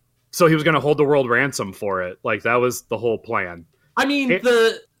 So he was going to hold the world ransom for it. Like, that was the whole plan. I mean,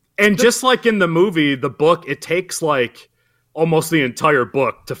 just like in the movie, the book, it takes, like, almost the entire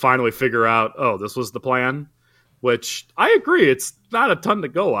book to finally figure out, oh, this was the plan. Which, I agree, it's not a ton to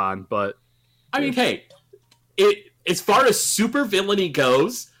go on, but... I mean, hey, as far as super villainy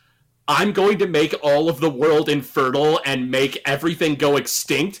goes, I'm going to make all of the world infertile and make everything go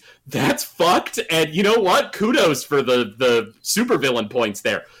extinct. That's fucked, and you know what? Kudos for the super villain points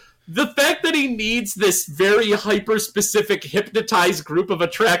there. The fact that he needs this very hyper-specific hypnotized group of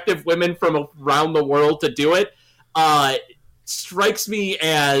attractive women from around the world to do it, strikes me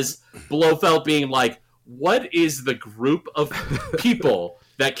as Blofeld being like, what is the group of people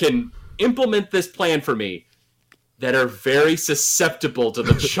that can implement this plan for me that are very susceptible to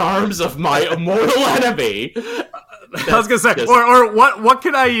the charms of my immortal enemy? I was gonna say, or what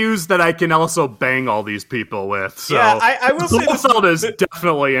can I use that I can also bang all these people with? So, yeah, I will say Blofeld is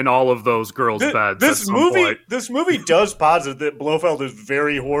definitely in all of those girls' beds. This movie does posit that Blofeld is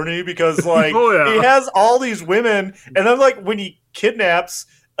very horny because, like, he has all these women, and then, like, when he kidnaps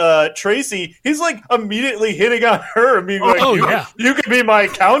Tracy, he's like immediately hitting on her and being like, you can be my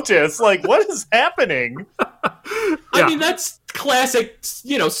countess. Like, what is happening? I mean, that's classic,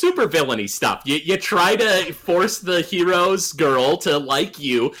 super villainy stuff. You try to force the hero's girl to like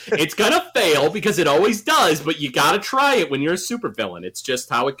you. It's gonna fail because it always does, but you gotta try it when you're a super villain. It's just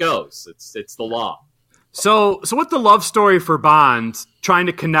how it goes. It's the law. So with the love story for Bond, trying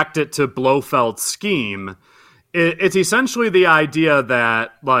to connect it to Blofeld's scheme, it's essentially the idea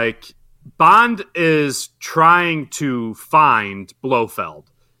that, like, Bond is trying to find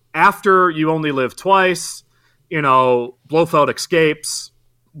Blofeld. After You Only Live Twice, Blofeld escapes.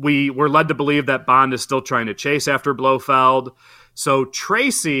 We're led to believe that Bond is still trying to chase after Blofeld. So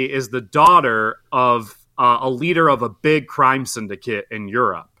Tracy is the daughter of a leader of a big crime syndicate in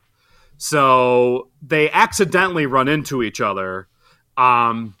Europe. So they accidentally run into each other.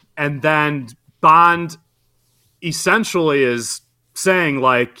 And then Bond essentially is saying,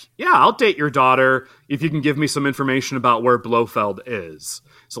 like, yeah, I'll date your daughter if you can give me some information about where Blofeld is.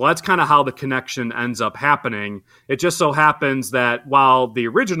 So that's kind of how the connection ends up happening. It just so happens that while the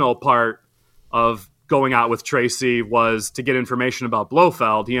original part of going out with Tracy was to get information about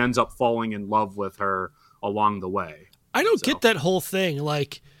Blofeld, he ends up falling in love with her along the way. I don't get that whole thing.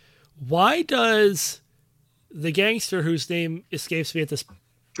 Like, why does the gangster whose name escapes me at this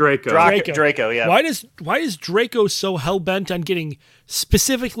Draco, yeah. Why is Draco so hell-bent on getting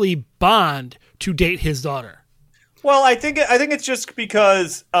specifically Bond to date his daughter? Well, I think it's just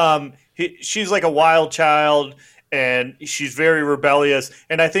because she's like a wild child and she's very rebellious,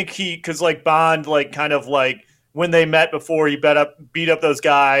 and I think because like Bond, like kind of like when they met before, he beat up those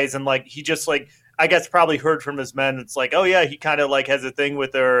guys, and like he just like I guess probably heard from his men. It's like, oh yeah, he kind of like has a thing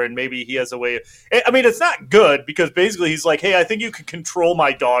with her, and maybe he has a way. I mean, it's not good because basically he's like, hey, I think you can control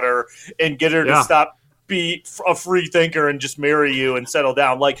my daughter and get her to stop be a free thinker and just marry you and settle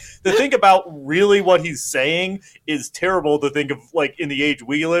down. Like the thing about really what he's saying is terrible to think of like in the age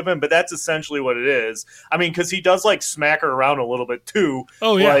we live in, but that's essentially what it is. I mean, because he does like smack her around a little bit too.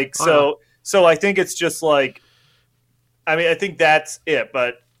 Oh yeah. Like so I think it's just like, I mean, I think that's it,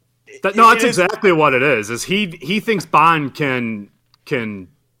 but. That's exactly what it is. Is he thinks Bond can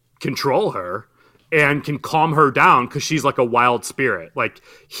control her and can calm her down because she's like a wild spirit. Like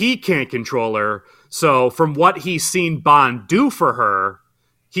he can't control her. So from what he's seen Bond do for her,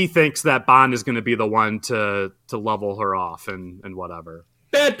 he thinks that Bond is going to be the one to level her off and whatever.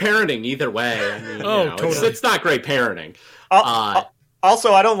 Bad parenting either way. I mean, totally. It's not great parenting.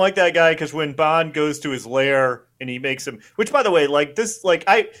 Also, I don't like that guy because when Bond goes to his lair and he makes him, which by the way, like this, like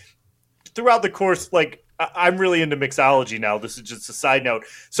throughout the course, like I'm really into mixology now. This is just a side note.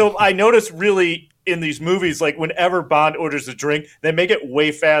 So I notice really in these movies, like whenever Bond orders a drink, they make it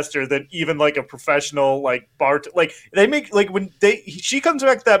way faster than even like a professional like bar. Like they make like when she comes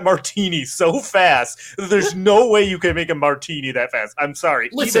back to that martini so fast that there's no way you can make a martini that fast. I'm sorry.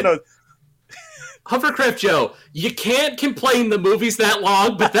 Listen, Hovercraft Joe, you can't complain the movie's that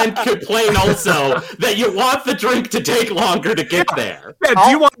long, but then complain also that you want the drink to take longer to get there. Yeah,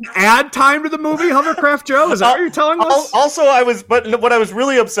 do you want to add time to the movie, Hovercraft Joe? Is that what you're telling us? Also, but what I was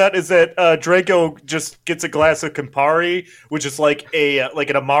really upset is that Draco just gets a glass of Campari, which is like an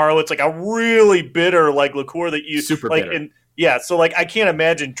Amaro. It's like a really bitter like liqueur that you super like bitter. Yeah, so like I can't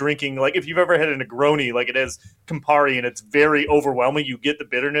imagine drinking like if you've ever had a Negroni, like it has Campari and it's very overwhelming. You get the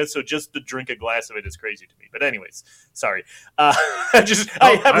bitterness, so just to drink a glass of it is crazy to me. But anyways, sorry. I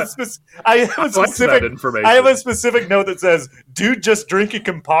have a specific note that says, "Dude, just drinking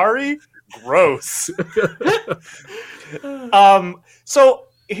Campari, gross." So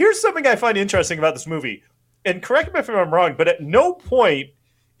here's something I find interesting about this movie, and correct me if I'm wrong, but at no point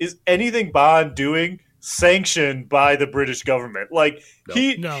is anything Bond doing sanctioned by the British government. Like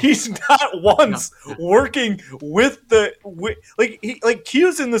he's not once working with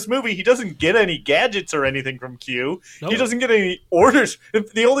Q's in this movie. He doesn't get any gadgets or anything from Q. No. He doesn't get any orders.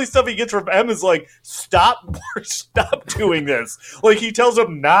 The only stuff he gets from M is like stop doing this. Like he tells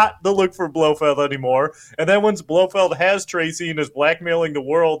him not to look for Blofeld anymore. And then once Blofeld has Tracy and is blackmailing the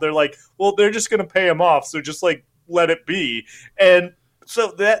world, they're like, well, they're just going to pay him off. So just like let it be. And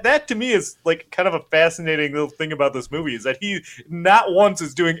so that to me is like kind of a fascinating little thing about this movie is that he not once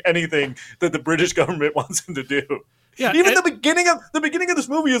is doing anything that the British government wants him to do. Yeah, even the beginning of this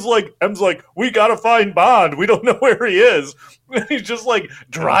movie is like M's like, we gotta find Bond. We don't know where he is. And he's just like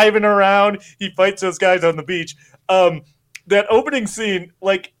driving around. He fights those guys on the beach. That opening scene,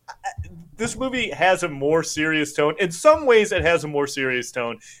 like this movie has a more serious tone. In some ways, it has a more serious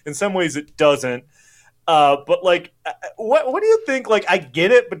tone. In some ways, it doesn't. But like, what do you think? Like, I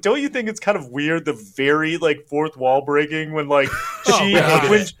get it, but don't you think it's kind of weird the very like fourth wall breaking when like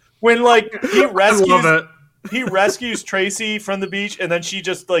when like he rescues Tracy from the beach and then she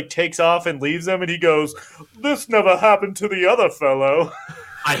just like takes off and leaves him and he goes, "This never happened to the other fellow."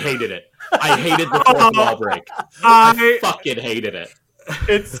 I hated it. I hated the fourth wall break. I fucking hated it.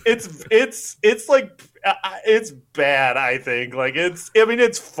 It's like it's bad. I think like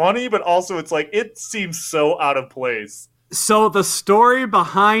it's funny, but also it's like it seems so out of place. So the story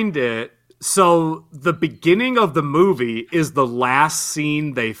behind it. So the beginning of the movie is the last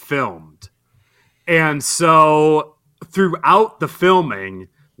scene they filmed. And so throughout the filming,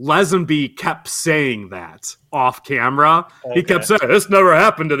 Lesenby kept saying that off camera. Okay. He kept saying, this never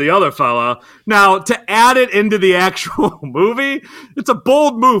happened to the other fella. Now, to add it into the actual movie, it's a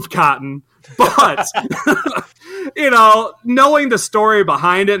bold move, Cotton. But, knowing the story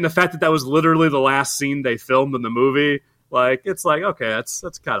behind it and the fact that was literally the last scene they filmed in the movie, it's like, okay, that's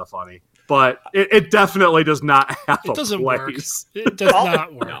kind of funny. But it definitely does not have a place. It doesn't work. It does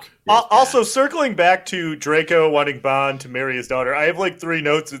not work. Also, circling back to Draco wanting Bond to marry his daughter, I have 3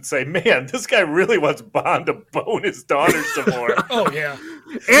 notes that say, man, this guy really wants Bond to bone his daughter some more. Oh, yeah.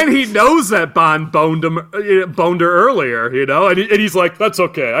 And he knows that Bond boned her earlier, and he's like, that's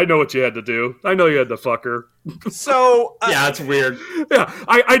okay. I know what you had to do. I know you had to fuck her. So yeah, it's weird. Yeah,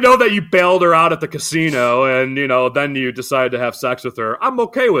 I know that you bailed her out at the casino and, then you decided to have sex with her. I'm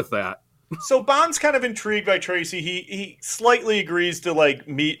okay with that. So Bond's kind of intrigued by Tracy. He slightly agrees to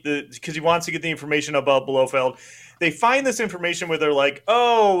meet because he wants to get the information about Blofeld. They find this information where they're like,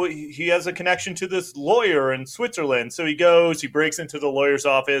 oh, he has a connection to this lawyer in Switzerland. So he goes, he breaks into the lawyer's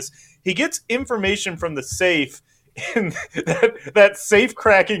office. He gets information from the safe in that safe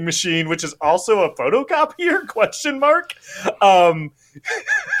cracking machine, which is also a photocopier, ?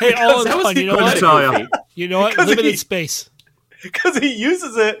 Hey, all in fun. You know what? Limited space. Because he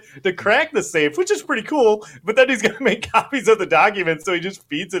uses it to crack the safe, which is pretty cool, but then he's going to make copies of the documents, so he just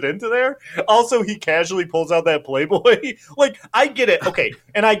feeds it into there. Also, he casually pulls out that Playboy. I get it. Okay,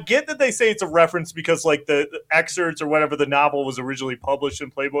 and I get that they say it's a reference because, the excerpts or whatever, the novel was originally published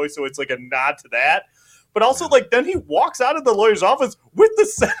in Playboy, so it's a nod to that. But also, then he walks out of the lawyer's office with the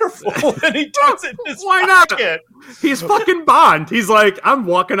centerfold, and he turns it in his pocket. He's fucking Bond. He's like, I'm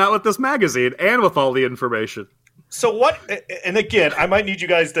walking out with this magazine and with all the information. So what, and again, I might need you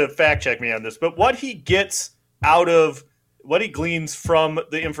guys to fact check me on this, but what he gets out of, what he gleans from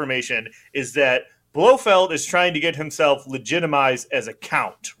the information is that Blofeld is trying to get himself legitimized as a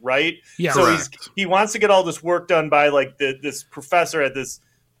count, right? Yeah. So he wants to get all this work done by this professor at this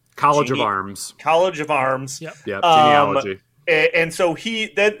College of Arms. Yep. Yeah, genealogy. And so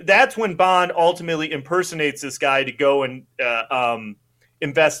that's when Bond ultimately impersonates this guy to go and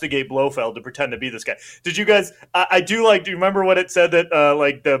investigate Blofeld to pretend to be this guy. Did you guys? Do you remember what it said that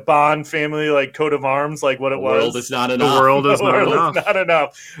the Bond family coat of arms, what it was? The world is not enough. The world is not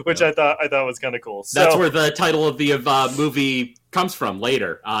enough. Which I thought was kind of cool. So, that's where the title of the movie comes from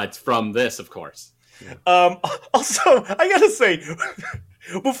later. It's from this, of course. Also, I gotta say,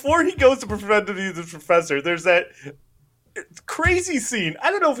 before he goes to pretend to be the professor, there's that crazy scene.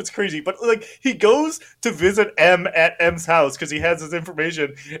 I don't know if it's crazy, but he goes to visit M at M's house because he has his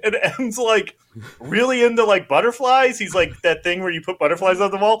information, and M's really into butterflies. He's that thing where you put butterflies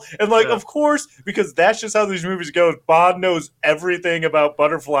on the wall, and of course, because that's just how these movies go. Bond knows everything about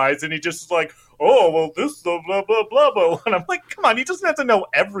butterflies, and he just is oh well, this blah blah blah blah blah. And I'm like, come on, he doesn't have to know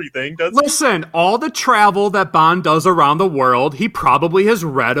everything, does he? Listen, all the travel that Bond does around the world, he probably has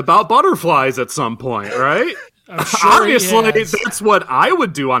read about butterflies at some point, right? Sure obviously, that's what I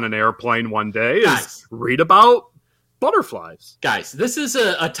would do on an airplane one day, is read about butterflies. Guys, this is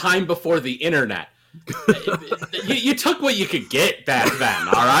a time before the internet. you took what you could get back then,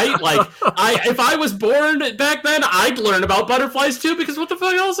 all right? If I was born back then, I'd learn about butterflies too, because what the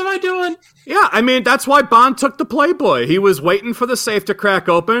fuck else am I doing? Yeah, I mean, that's why Bond took the Playboy. He was waiting for the safe to crack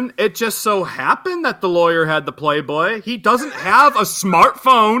open. It just so happened that the lawyer had the Playboy. He doesn't have a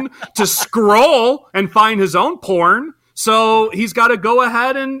smartphone to scroll and find his own porn, so he's got to go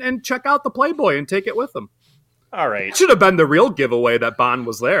ahead and check out the Playboy and take it with him. All right. It should have been the real giveaway that Bond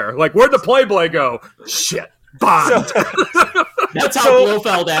was there. Where'd the Playboy go? Shit, Bond. That's how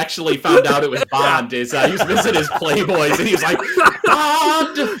Blofeld actually found out it was Bond. Is he was visiting his Playboys and he was like,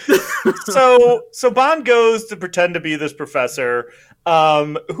 Bond. So Bond goes to pretend to be this professor.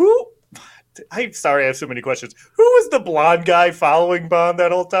 I'm sorry, I have so many questions. Who was the blonde guy following Bond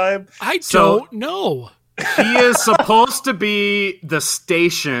that whole time? I don't know. He is supposed to be the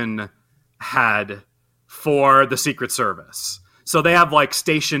station head for the Secret Service. So they have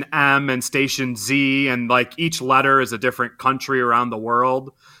Station M and Station Z, and each letter is a different country around the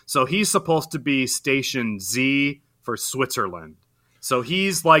world. So he's supposed to be Station Z for Switzerland. So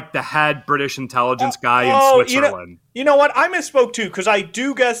he's the head British intelligence guy in Switzerland. You know what? I misspoke too, because I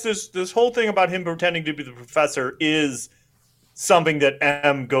do guess this whole thing about him pretending to be the professor is something that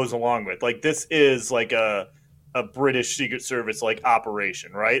M goes along with. This is a British Secret Service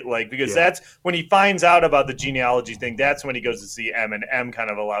operation, right? Because that's when he finds out about the genealogy thing. That's when he goes to see M, and M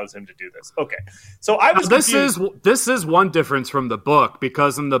kind of allows him to do this. Okay, so I was this is one difference from the book,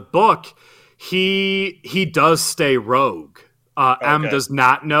 because in the book he does stay rogue. M does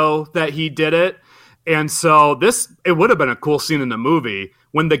not know that he did it, And so it would have been a cool scene in the movie.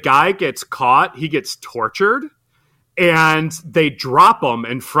 When the guy gets caught, he gets tortured, and they drop him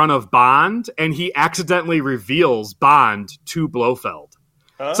in front of Bond, and he accidentally reveals Bond to Blofeld.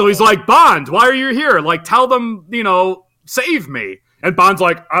 Oh. So he's like, Bond, why are you here? Like, tell them, save me. And Bond's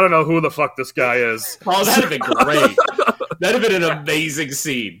like, I don't know who the fuck this guy is. Oh, that'd have been great. That'd have been an amazing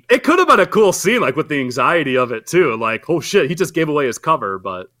scene. It could have been a cool scene, like with the anxiety of it too. Like, oh shit, he just gave away his cover,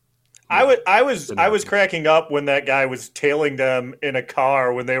 but I was cracking up when that guy was tailing them in a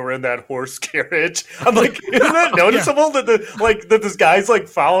car when they were in that horse carriage. I'm like, isn't that noticeable that that this guy's like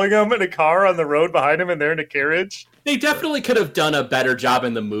following them in a car on the road behind him and they're in a carriage? They definitely could have done a better job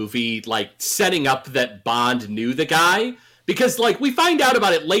in the movie, like setting up that Bond knew the guy. Because, like, we find out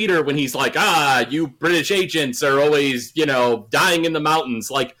about it later when he's like, you British agents are always, dying in the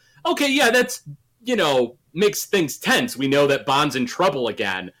mountains. Like, okay, yeah, that's, makes things tense. We know that Bond's in trouble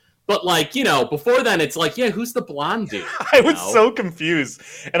again. But, like, before then, it's like, yeah, who's the blonde dude? I was so confused.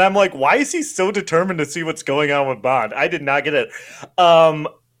 And I'm like, why is he so determined to see what's going on with Bond? I did not get it.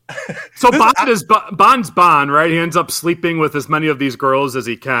 So Bond's Bond, right? He ends up sleeping with as many of these girls as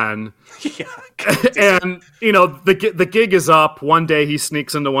he can. Yeah. And, the gig is up. One day he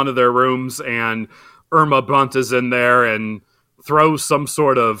sneaks into one of their rooms and Irma Bunt is in there and throws some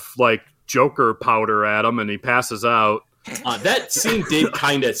sort of, like, Joker powder at him and he passes out. That scene did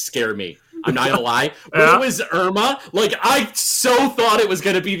kind of scare me. I'm not gonna lie. When it was Irma, like, I so thought it was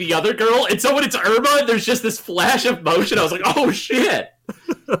gonna be the other girl, and so when it's Irma, there's just this flash of motion. I was like, oh shit.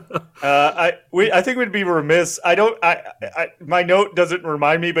 I think we'd be remiss. My note doesn't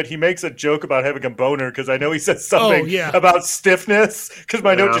remind me, but he makes a joke about having a boner because I know he says something about stiffness. Because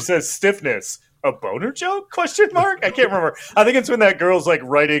my note just says stiffness. A boner joke? Question mark? I can't remember. I think it's when that girl's like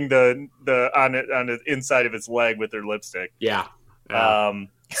writing the on the inside of his leg with her lipstick. Yeah.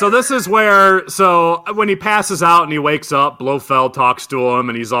 So this is where, when he passes out and he wakes up, Blofeld talks to him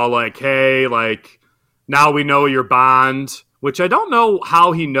and he's all like, hey, like, now we know you're Bond, which I don't know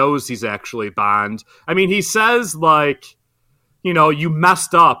how he knows he's actually Bond. I mean, he says, like, you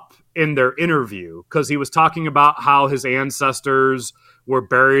messed up in their interview because he was talking about how his ancestors were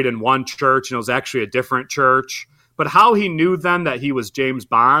buried in one church and it was actually a different church. But how he knew then that he was James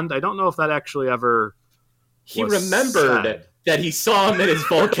Bond, I don't know if that actually ever He remembered it. That he saw him in his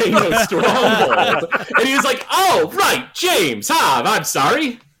volcano stronghold. And he was like, oh, right, James. I'm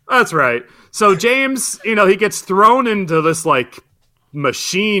sorry. That's right. So James, he gets thrown into this, like,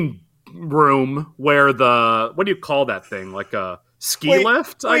 machine room where what do you call that thing? Like a ski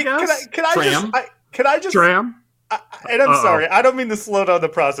lift, I guess? Can I just... Tram? And I'm sorry, I don't mean to slow down the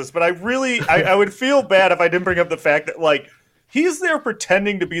process, but I would feel bad if I didn't bring up the fact that, like, he's there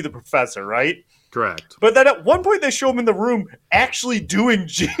pretending to be the professor, right? Correct. But then at one point they show him in the room actually doing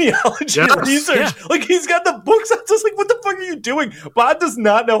genealogy research. Yeah. Like, he's got the books. I was like, what the fuck are you doing? Bond does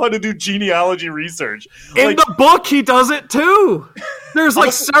not know how to do genealogy research. In the book, he does it too. There's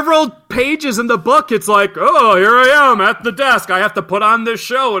like several pages in the book. It's like, oh, here I am at the desk. I have to put on this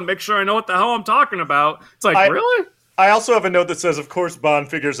show and make sure I know what the hell I'm talking about. It's like, really? I also have a note that says, of course, Bond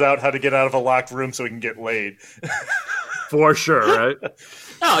figures out how to get out of a locked room so he can get laid. For sure, right?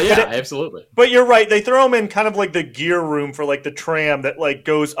 Oh, yeah, absolutely. But you're right. They throw him in kind of like the gear room for like the tram that like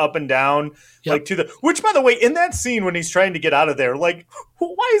goes up and down, like to the. Which, by the way, in that scene when he's trying to get out of there, like,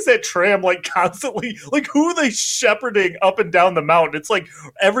 why is that tram like constantly like who are they shepherding up and down the mountain? It's like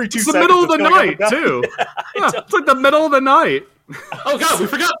every 2 seconds. It's the middle of the night too. Yeah, it's like the middle of the night. Oh God, we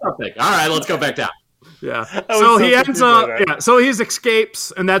forgot something. All right, let's go back down. Yeah. So he ends up. Yeah. So he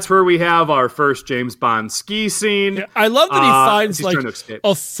escapes, and that's where we have our first James Bond ski scene. Yeah, I love that he finds like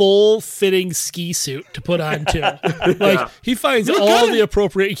a full-fitting ski suit to put on too. He finds all the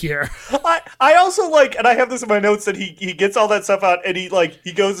appropriate gear. I also like, and I have this in my notes that he gets all that stuff out, and he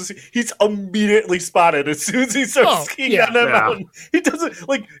goes to see, he's immediately spotted as soon as he starts skiing down that mountain. He doesn't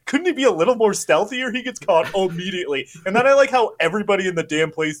like. Couldn't he be a little more stealthier? He gets caught immediately, and then I like how everybody in the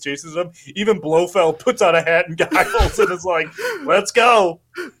damn place chases him. Even Blofeld puts on a hat and goggles and is like, let's go.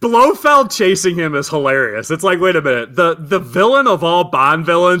 Blofeld chasing him is hilarious. It's like, wait a minute, the villain of all Bond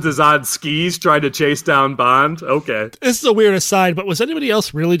villains is on skis trying to chase down Bond? Okay. This is a weird aside, but was anybody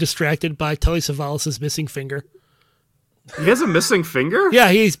else really distracted by Telly Savalas' missing finger? He has a missing finger? Yeah,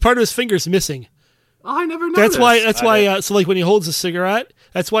 he's part of his finger's missing. Oh, I never noticed. That's why. So, like, when he holds a cigarette,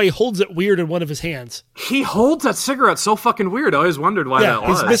 that's why he holds it weird in one of his hands. He holds that cigarette so fucking weird. I always wondered why that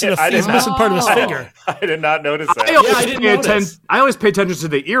was. He's missing part of his finger. I did not notice that. I always pay attention to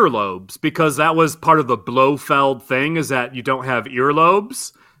the earlobes because that was part of the Blofeld thing. Is that you don't have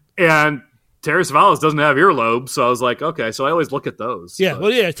earlobes, and Terry Savalas doesn't have earlobes, so I was like, okay, so I always look at those. Yeah, but.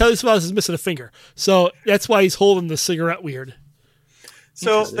 well, yeah, Telly Savalas is missing a finger. So that's why he's holding the cigarette weird.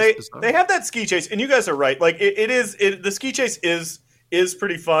 So they have that ski chase, and you guys are right. Like the ski chase is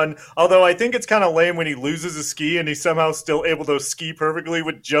pretty fun. Although I think it's kind of lame when he loses a ski and he's somehow still able to ski perfectly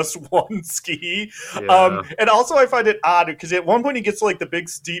with just one ski. Yeah. And also I find it odd because at one point he gets like the big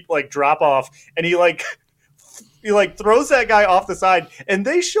steep like drop off, and he throws that guy off the side, and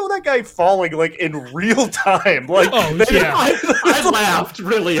they show that guy falling like in real time. Like, I laughed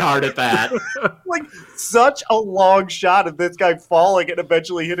really hard at that. Like such a long shot of this guy falling and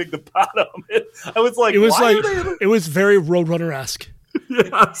eventually hitting the bottom. I was like, it was very Roadrunner-esque.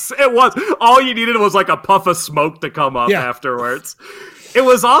 Yes, it was. All you needed was like a puff of smoke to come up afterwards. It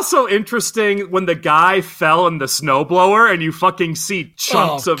was also interesting when the guy fell in the snowblower and you fucking see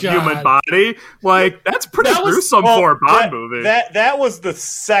chunks of human body. Like, that's pretty gruesome for a Bond movie. That was the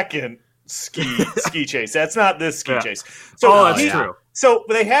second ski chase. That's not this ski chase. So that's true. So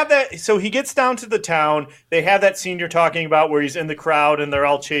they have that. So he gets down to the town. They have that scene you're talking about where he's in the crowd and they're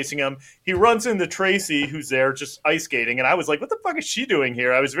all chasing him. He runs into Tracy, who's there just ice skating, and I was like, "What the fuck is she doing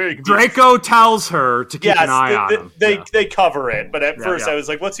here?" I was very confused. Draco tells her to keep an eye on him. They cover it, but at first I was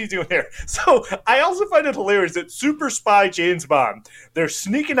like, "What's he doing here?" So I also find it hilarious that super spy James Bond, they're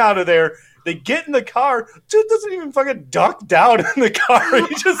sneaking out of there. They get in the car. Dude doesn't even fucking duck down in the car.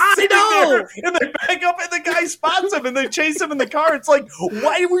 He's just sitting there, and they back up, and the guy spots him, and they chase him in the car. It's like,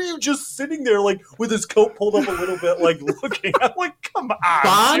 why were you just sitting there, like with his coat pulled up a little bit, like looking? I'm like, come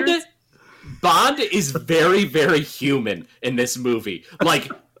on, Bond is very, very human in this movie. Like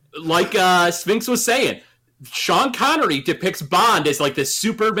Sphinx was saying. Sean Connery depicts Bond as like this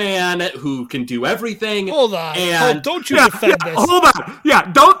Superman who can do everything. Hold on, don't you defend this? Hold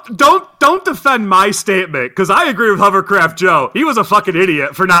on, don't defend my statement because I agree with Hovercraft Joe. He was a fucking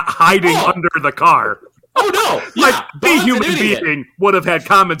idiot for not hiding under the car. Oh no! Like the human being would have had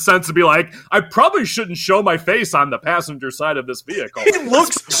common sense to be like, I probably shouldn't show my face on the passenger side of this vehicle. He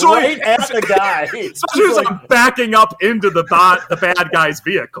looks right at the guy. So he's like backing up into the bad guy's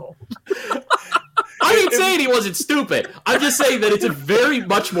vehicle. I ain't saying he wasn't stupid. I'm just saying that it's a very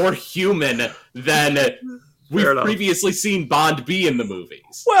much more human than we've previously seen Bond be in the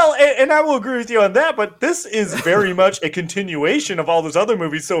movies. Well, and I will agree with you on that, but this is very much a continuation of all those other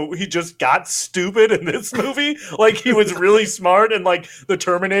movies, so he just got stupid in this movie. Like, he was really smart in, like, The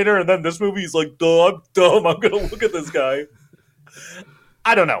Terminator, and then this movie he's like, duh, I'm dumb, I'm gonna look at this guy.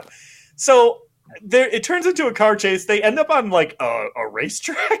 I don't know. So, it turns into a car chase. They end up on, like, a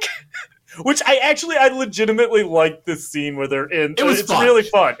racetrack. Which I legitimately like this scene where they're in. It's fun. Really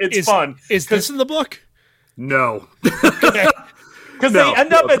fun. It's fun. Is this in the book? No. Because they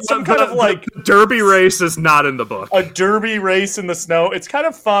end up at some kind of like... The derby race is not in the book. A derby race in the snow. It's kind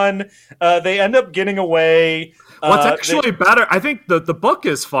of fun. They end up getting away. What's actually better, I think the book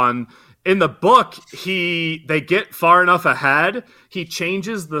is fun. In the book, they get far enough ahead, he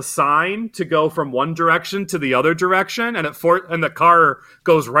changes the sign to go from one direction to the other direction, and the car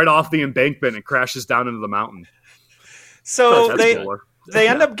goes right off the embankment and crashes down into the mountain. So they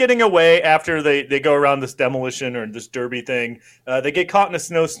end up getting away after they go around this demolition or this derby thing. They get caught in a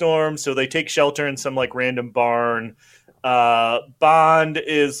snowstorm, so they take shelter in some like random barn. Bond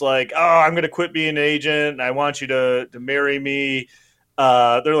is like, "Oh, I'm going to quit being an agent. I want you to marry me."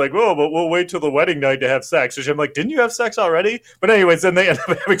 They're like, "Oh, but we'll wait till the wedding night to have sex." Which I'm like, didn't you have sex already? But anyways, then they end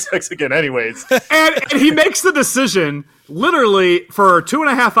up having sex again anyways. and he makes the decision, literally, for a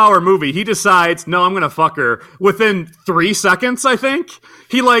 2.5-hour movie, he decides, no, I'm going to fuck her. Within 3 seconds, I think.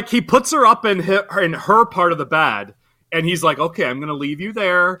 He puts her up in her part of the bed, and he's like, okay, I'm going to leave you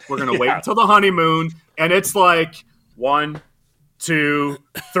there. We're going to wait until the honeymoon. And it's like, 1, 2,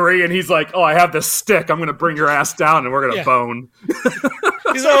 3, and he's like, "Oh, I have this stick. I'm going to bring your ass down, and we're going to bone."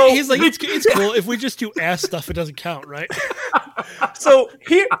 He's like, it's cool if we just do ass stuff. It doesn't count, right? So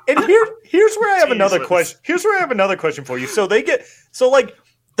here's where I have another question. Here's where I have another question for you. So the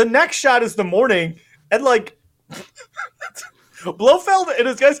next shot is the morning, and like. Blofeld and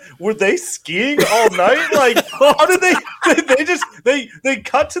his guys, were they skiing all night? Like, how did they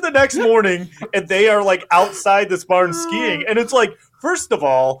cut to the next morning and they are like outside this barn skiing? And it's like, first of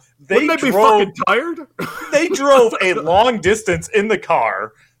all, Wouldn't they be fucking tired? They drove a long distance in the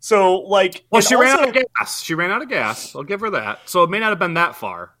car. So like, well, she ran out of gas. She ran out of gas. I'll give her that. So it may not have been that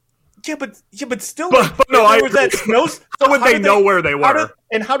far. Yeah, but still, but no, there was that snow. So would they know where they were?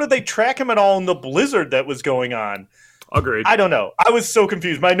 How did they track him at all in the blizzard that was going on? Agreed. I don't know. I was so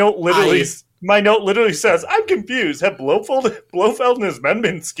confused. My note literally My note literally says, "I'm confused. Have Blofeld and his men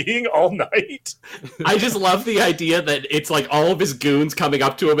been skiing all night?" I just love the idea that it's like all of his goons coming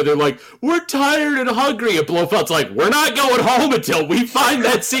up to him and they're like, "We're tired and hungry." And Blofeld's like, "We're not going home until we find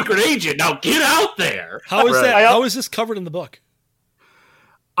that secret agent. Now get out there." How is that? How is this covered in the book?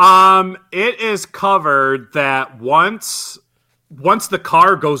 It is covered that once the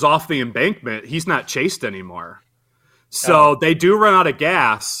car goes off the embankment, he's not chased anymore. So they do run out of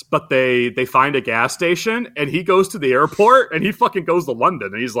gas, but they find a gas station, and he goes to the airport, and he fucking goes to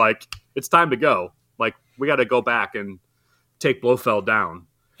London, and he's like, "It's time to go. Like, we got to go back and take Blofeld down."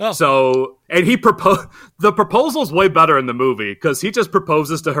 Oh. So, and the proposal's way better in the movie, because he just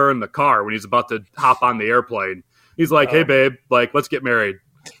proposes to her in the car when he's about to hop on the airplane. He's like, "Hey, babe, like, let's get married."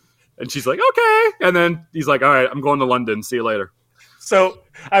 And she's like, "Okay." And then he's like, "All right, I'm going to London. See you later." So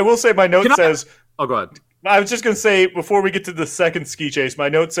I will say my note says... Oh, go ahead. I was just going to say, before we get to the second ski chase, my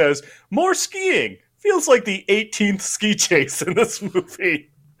note says, more skiing. Feels like the 18th ski chase in this movie.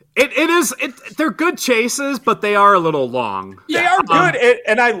 It is. They're good chases, but they are a little long. They are good,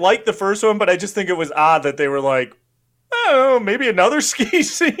 and I like the first one, but I just think it was odd that they were like, "Oh, maybe another ski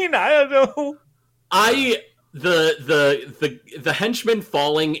scene." I don't know. The henchman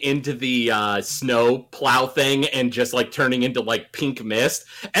falling into the snow plow thing and just like turning into like pink mist.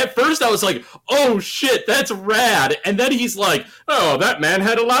 At first I was like, "Oh shit, that's rad." And then he's like, "Oh, that man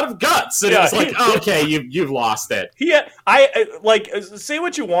had a lot of guts." And it's like, "Okay, you've lost it." Yeah, I like, say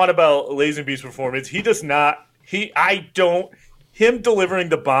what you want about Lazenby's performance. He does not. Him delivering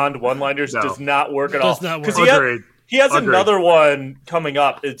the Bond one-liners does not work at all. Does not work. Because he has another one coming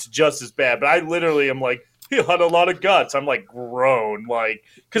up. It's just as bad. But I literally am like, "He had a lot of guts." I'm like, grown, like,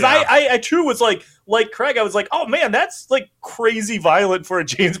 because I true was like Craig. I was like, "Oh man, that's like crazy violent for a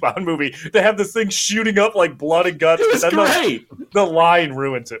James Bond movie to have this thing shooting up like blood and guts." It was great. The line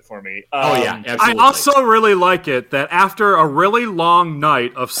ruins it for me. Absolutely. I also really like it that after a really long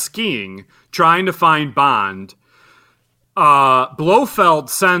night of skiing trying to find Bond, Blofeld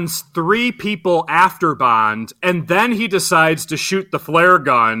sends 3 people after Bond, and then he decides to shoot the flare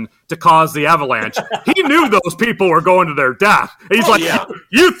gun to cause the avalanche. He knew those people were going to their death. And he's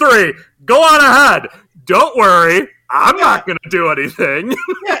 "You 3, go on ahead. Don't worry. I'm not going to do anything."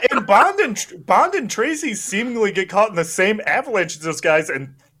 Yeah, and Bond and Tracy seemingly get caught in the same avalanche as those guys,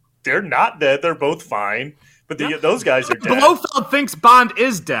 and they're not dead. They're both fine. But those guys are dead. Blofeld thinks Bond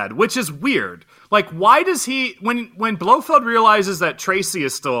is dead, which is weird. Like, why does he, when Blofeld realizes that Tracy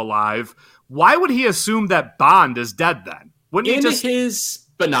is still alive, why would he assume that Bond is dead then? Wouldn't his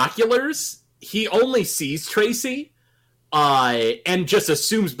binoculars, he only sees Tracy, and just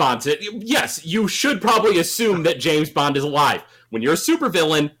assumes Bond's dead. Yes, you should probably assume that James Bond is alive. When you're a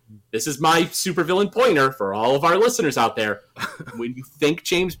supervillain, this is my supervillain pointer for all of our listeners out there. When you think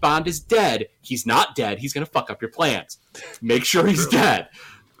James Bond is dead, he's not dead. He's going to fuck up your plans. Make sure he's dead.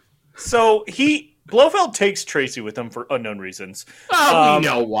 So Blofeld takes Tracy with him for unknown reasons. Oh, we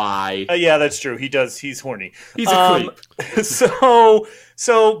know why. Yeah, that's true. He does. He's horny. He's a creep.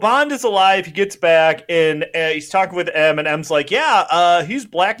 So Bond is alive. He gets back, and he's talking with M, and M's like, "Yeah, he's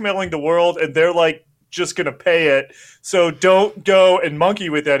blackmailing the world, and they're like just gonna pay it. So don't go and monkey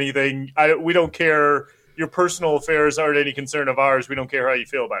with anything. We don't care. Your personal affairs aren't any concern of ours. We don't care how you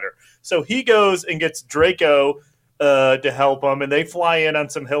feel about her." So he goes and gets Draco to help him, and they fly in on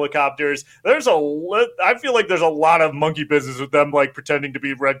some helicopters. I feel like there's a lot of monkey business with them, like pretending to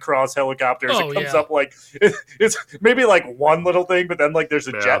be Red Cross helicopters. It comes up like it's maybe like one little thing, but then like there's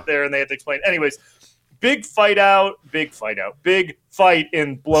a jet there, and they have to explain. Anyways, big fight in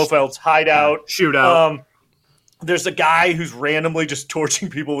Blofeld's hideout. Shootout. There's a guy who's randomly just torching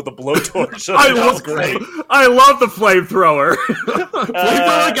people with a blowtorch. I love the flamethrower.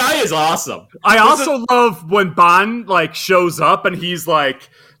 Flamethrower guy is awesome. I also love when Bond like shows up and he's like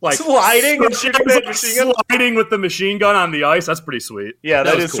sliding and shooting that machine gun. Sliding with the machine gun on the ice. That's pretty sweet. Yeah,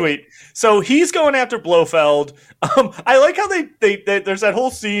 that is cool. Sweet. So he's going after Blofeld. I like how they there's that whole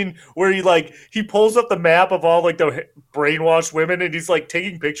scene where he pulls up the map of all like the brainwashed women and he's like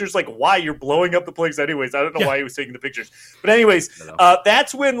taking pictures. Like, why? You're blowing up the place anyways. I don't know why he was taking the pictures. But anyways,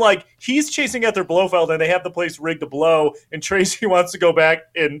 that's when like he's chasing after Blofeld and they have the place rigged to blow. And Tracy wants to go back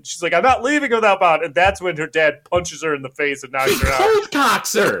and she's like, "I'm not leaving without Bond." And that's when her dad punches her in the face and knocks her out. Cold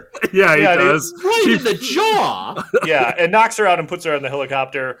cocks her. Yeah, he does. Right in the jaw. Yeah, and knocks her out and puts her on the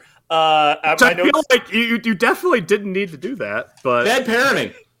helicopter. I feel like you definitely didn't need to do that, but bad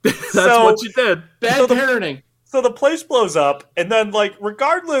parenting. That's what you did. Bad parenting. So the place blows up, and then like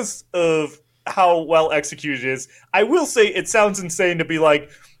regardless of how well executed it is, I will say it sounds insane to be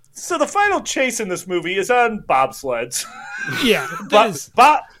like, So the final chase in this movie is on bobsleds. Yeah. that is-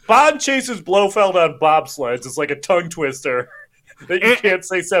 Bond chases Blofeld on bobsleds. It's like a tongue twister that you can't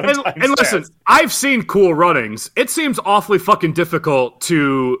say seven times And listen, fast. I've seen Cool Runnings. It seems awfully fucking difficult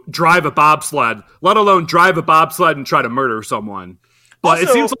to drive a bobsled, let alone drive a bobsled and try to murder someone. But it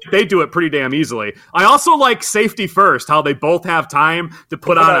Also- seems like they do it pretty damn easily. I also like Safety First, how they both have time to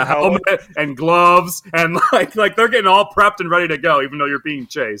put on a helmet and gloves, and like they're getting all prepped and ready to go, even though you're being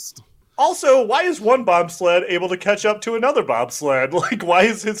chased. Also, why is one bobsled able to catch up to another bobsled? Like, why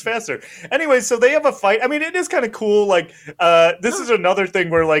is his faster? Anyway, so they have a fight. I mean, it is kind of cool. Like, this is another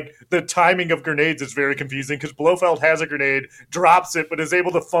thing where, like, the timing of grenades is very confusing because Blofeld has a grenade, drops it, but is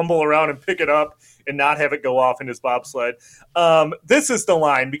able to fumble around and pick it up and not have it go off in his bobsled. This is the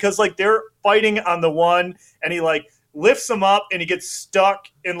line because, like, they're fighting on the one, and he, like, lifts him up, and he gets stuck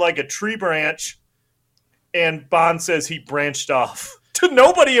in, like, a tree branch, and Bond says he branched off. To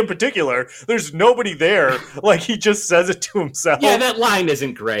nobody in particular. There's nobody there. Like, he just says it to himself. Yeah, that line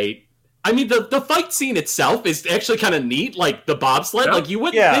isn't great. I mean, the fight scene itself is actually kind of neat. Like, the bobsled, like, you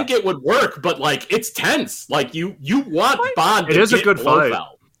wouldn't think it would work, but, like, it's tense. Like, you want Bond to is a get good fight.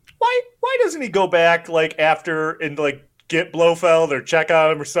 Blofeld. Why doesn't he go back, like, after and, like, get Blofeld or check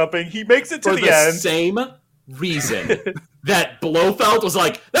on him or something? He makes it to For the the end. same reason that Blofeld was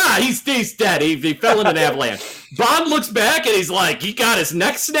like, he's dead. He fell in an avalanche. Bond looks back and he's like, he got his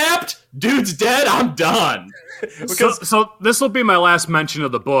neck snapped. Dude's dead. I'm done. So this will be my last mention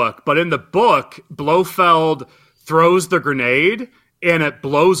of the book, but in the book, Blofeld throws the grenade and it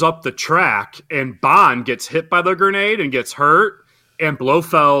blows up the track, and Bond gets hit by the grenade and gets hurt, and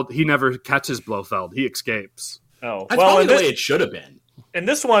Blofeld, he never catches Blofeld. He escapes. Oh, That's probably the way it should have been. In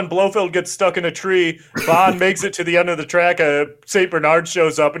this one, Blofeld gets stuck in a tree. Bond makes it to the end of the track. St. Bernard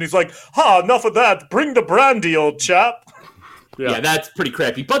shows up, and he's like, enough of that. Bring the brandy, old chap. Yeah, that's pretty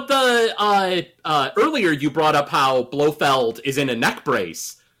crappy. But the earlier you brought up how Blofeld is in a neck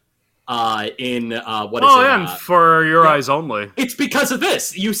brace. What is it? And For Your Eyes Only. It's because of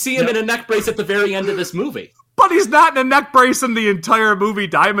this. You see him in a neck brace at the very end of this movie. But he's not in a neck brace in the entire movie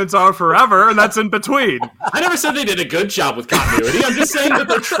Diamonds Are Forever, and that's in between. I never said they did a good job with continuity. I'm just saying that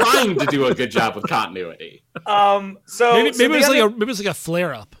they're trying to do a good job with continuity. Maybe it was like a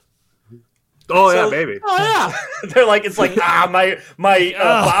flare up. Maybe. Oh yeah. They're like, it's like, my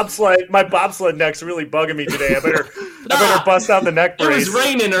bobsled neck's really bugging me today. I better bust out the neck brace. It was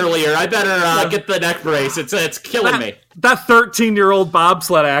raining earlier. I better get the neck brace. It's killing me. That 13-year-old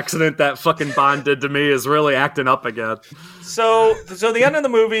bobsled accident that fucking Bond did to me is really acting up again. So the end of the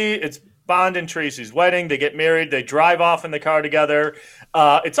movie, it's Bond and Tracy's wedding. They get married. They drive off in the car together.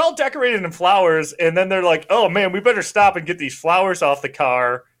 It's all decorated in flowers, and then they're like, "Oh man, we better stop and get these flowers off the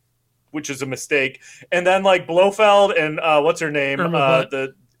car," which is a mistake. And then like Blofeld and what's her name,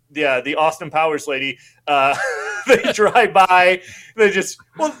 the Austin Powers lady, they drive by. They just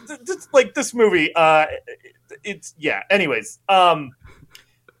like this movie. Anyways,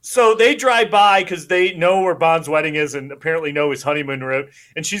 so they drive by because they know where Bond's wedding is and apparently know his honeymoon route.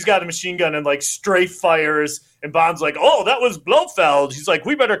 And she's got a machine gun and like strafe fires. And Bond's like, "Oh, that was Blofeld." He's like,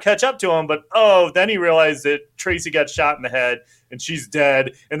 "We better catch up to him." But then he realized that Tracy got shot in the head and she's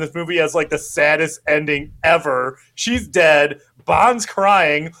dead. And this movie has like the saddest ending ever. She's dead. Bond's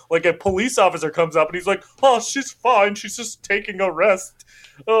crying. Like a police officer comes up and he's like, "Oh, she's fine. She's just taking a rest."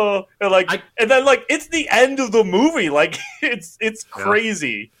 And then it's the end of the movie. Like it's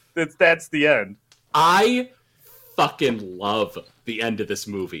crazy. That's the end. I fucking love the end of this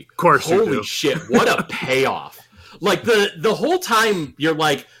movie. Of course you do. Holy shit, what a payoff. Like the whole time you're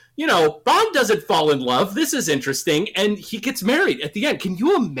like, Bond doesn't fall in love. This is interesting. And he gets married at the end. Can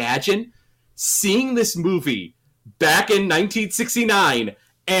you imagine seeing this movie back in 1969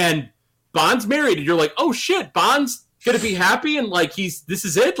 and Bond's married and you're like, "Oh shit, Bond's gonna be happy and like this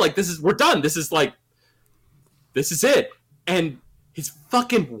is it, like we're done, this is it," and his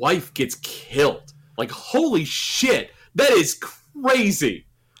fucking wife gets killed. Like, holy shit, that is crazy.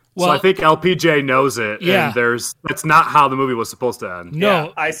 Well, so I think LPJ knows it, yeah. And that's not how the movie was supposed to end. No,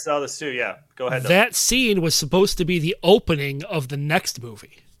 yeah, I saw this too. Yeah, go ahead. That scene was supposed to be the opening of the next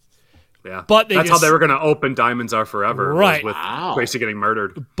movie. Yeah, but that's how they were going to open Diamonds Are Forever, right? With Tracy getting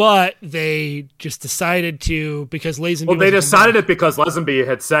murdered. But they just decided to, because Lazenby. Well, they decided it because Lazenby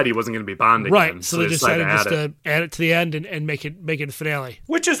had said he wasn't going to be Bond again. Right, so they decided just to add it to the end and make it a finale.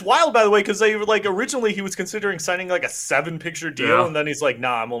 Which is wild, by the way, because they were like originally he was considering signing like a 7-picture deal, and then he's like,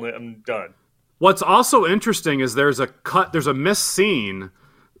 "Nah, I'm done." What's also interesting is there's a missed scene,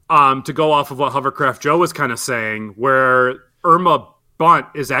 to go off of what Hovercraft Joe was kind of saying, where Irma Bunt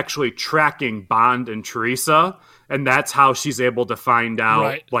is actually tracking Bond and Teresa, and that's how she's able to find out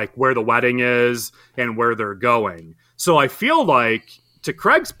Right. like where the wedding is and where they're going. So I feel like, to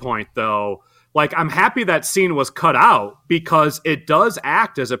Craig's point though, like I'm happy that scene was cut out because it does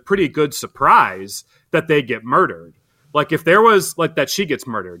act as a pretty good surprise that they get murdered. Like if there was like that she gets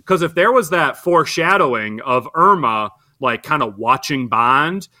murdered, because if there was that foreshadowing of Irma like kind of watching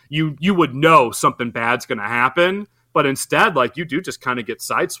Bond, you would know something bad's going to happen. But instead, like you do just kind of get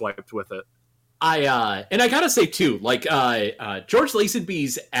sideswiped with it. And I gotta say too, like George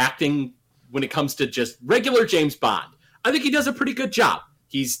Lazenby's acting when it comes to just regular James Bond, I think he does a pretty good job.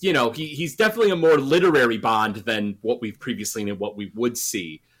 He's he's definitely a more literary Bond than what we've previously and what we would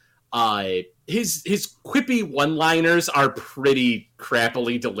see. His quippy one-liners are pretty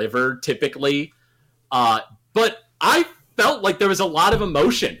crappily delivered typically, but I felt like there was a lot of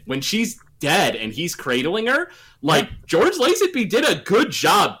emotion when she's dead and he's cradling her. Like George Lazenby did a good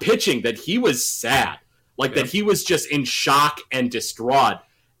job pitching that he was sad, like that he was just in shock and distraught.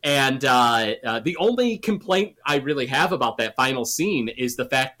 And the only complaint I really have about that final scene is the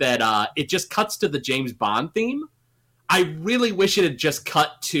fact that it just cuts to the James Bond theme. I really wish it had just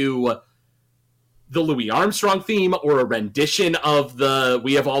cut to the Louis Armstrong theme or a rendition of the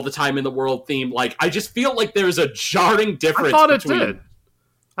We Have All the Time in the World theme. Like, I just feel like there's a jarring difference. I thought it between... did.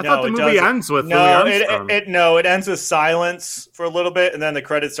 I thought the movie ends with Louis Armstrong. It ends with silence for a little bit, and then the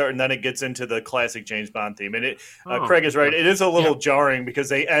credits start, and then it gets into the classic James Bond theme. And Craig is right; it is a little jarring because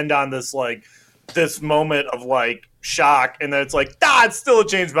they end on this moment of like shock, and then it's like, it's still a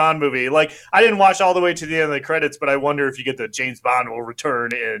James Bond movie. Like I didn't watch all the way to the end of the credits, but I wonder if you get the James Bond will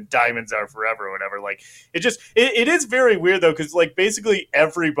return in Diamonds Are Forever or whatever. Like it is very weird though, because like basically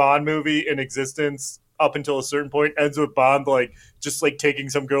every Bond movie in existence up until a certain point ends with Bond like just like taking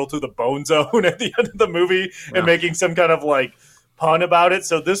some girl to the bone zone at the end of the movie and making some kind of like pun about it.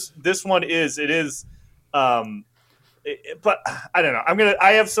 So this one is but I don't know.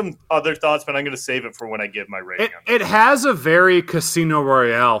 I have some other thoughts, but I'm going to save it for when I give my rating. It has a very Casino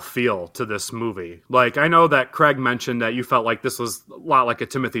Royale feel to this movie. Like I know that Craig mentioned that you felt like this was a lot like a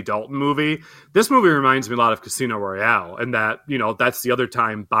Timothy Dalton movie. This movie reminds me a lot of Casino Royale, and that that's the other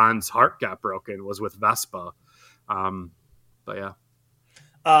time Bond's heart got broken was with Vespa. But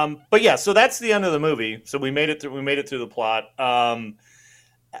yeah. So that's the end of the movie. So we made it through the plot. I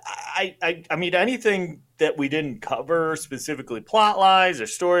mean, anything that we didn't cover specifically plot-wise or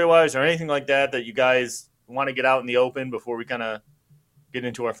story-wise or anything like that you guys want to get out in the open before we kind of get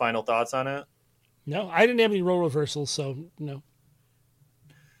into our final thoughts on it? No, I didn't have any role reversals, so no.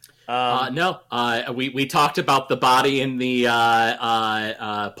 We talked about the body in the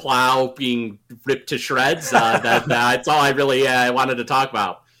plow being ripped to shreds. That's all I really wanted to talk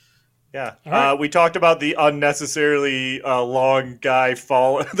about. Yeah, right. We talked about the unnecessarily long guy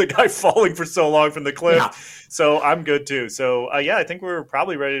falling for so long from the cliff. Yeah. So I'm good too. So I think we're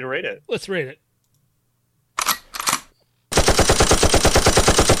probably ready to rate it. Let's rate it.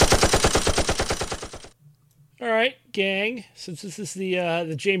 All right, gang. Since this is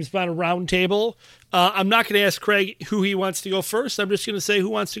the James Bond roundtable, I'm not going to ask Craig who he wants to go first. I'm just going to say who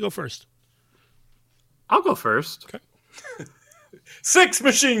wants to go first. I'll go first. Okay. 6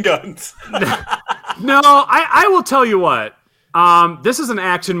 machine guns. No, I will tell you what. This is an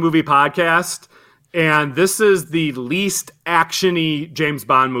action movie podcast, and this is the least action-y James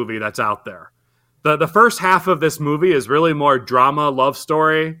Bond movie that's out there. The first half of this movie is really more drama, love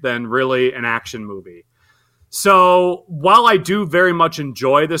story than really an action movie. So while I do very much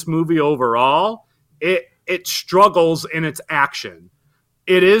enjoy this movie overall, it struggles in its action.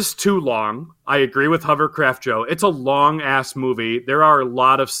 It is too long. I agree with Hovercraft Joe. It's a long-ass movie. There are a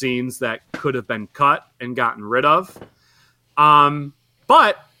lot of scenes that could have been cut and gotten rid of.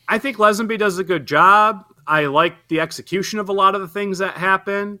 But I think Lazenby does a good job. I like the execution of a lot of the things that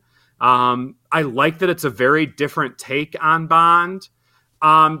happen. I like that it's a very different take on Bond.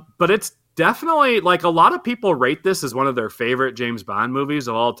 But it's definitely, like, a lot of people rate this as one of their favorite James Bond movies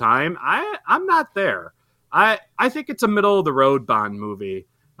of all time. I'm not there. I think it's a middle-of-the-road Bond movie.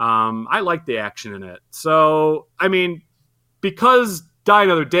 I like the action in it. So, I mean, because Die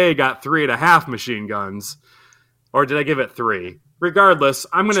Another Day got 3.5 machine guns, or did I give it 3? Regardless,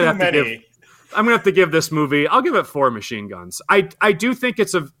 I'm gonna have to give this movie. I'll give it 4 machine guns. I do think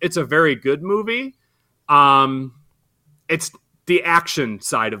it's a very good movie. It's the action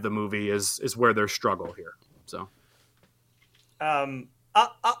side of the movie is where there's struggle here. So,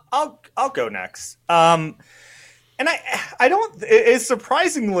 I'll go next. And I don't. It's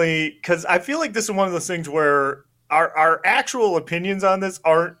surprisingly, because I feel like this is one of those things where our actual opinions on this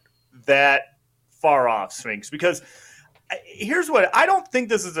aren't that far off, Sphinx. Because here's what I don't think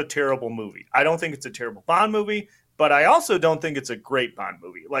this is a terrible movie. I don't think it's a terrible Bond movie. but I also don't think it's a great Bond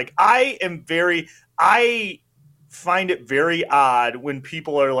movie. Like, I find it very odd when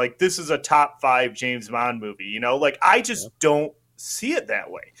people are like, this is a top 5 James Bond movie, you know? Like, I just don't see it that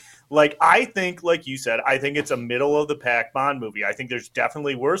way. Like, I think, like you said, I think it's a middle of the pack Bond movie. I think there's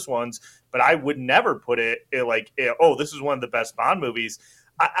definitely worse ones, but I would never put it like, oh, this is one of the best Bond movies.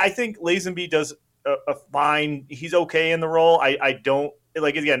 I think Lazenby does a fine, he's okay in the role. I don't,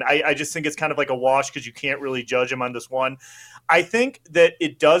 like, again, I just think it's kind of like a wash because you can't really judge him on this one. I think that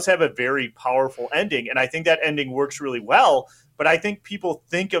it does have a very powerful ending, and I think that ending works really well, but I think people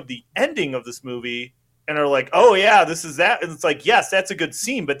think of the ending of this movie and are like, oh, yeah, this is that. And it's like, yes, that's a good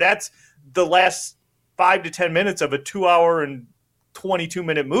scene, but that's the last 5 to 10 minutes of a 2-hour and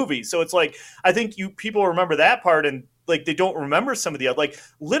 22-minute movie. So it's like, I think people remember that part, and like they don't remember some of the other, like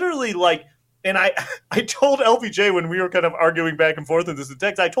literally, like, and I told LBJ when we were kind of arguing back and forth in this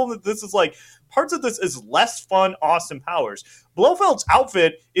text, I told him that this is like, parts of this is less fun Austin Powers. Blofeld's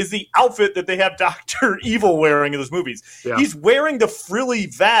outfit is the outfit that they have Dr. Evil wearing in those movies. Yeah. He's wearing the frilly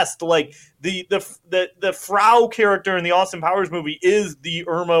vest, like the Frau character in the Austin Powers movie is the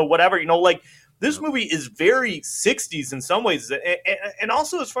Irma, whatever, you know, like this movie is very 60s in some ways. And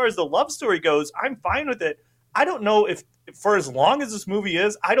also as far as the love story goes, I'm fine with it. I don't know if, for as long as this movie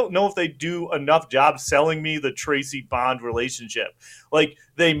is, I don't know if they do enough job selling me the Tracy Bond relationship. Like,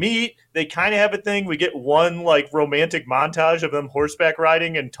 they meet, they kind of have a thing. We get one, like, romantic montage of them horseback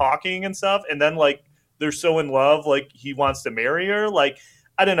riding and talking and stuff. And then, like, they're so in love, like, he wants to marry her. Like,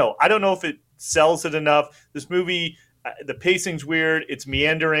 I don't know. I don't know if it sells it enough. This movie, the pacing's weird. It's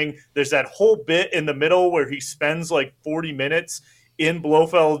meandering. There's that whole bit in the middle where he spends, like, 40 minutes in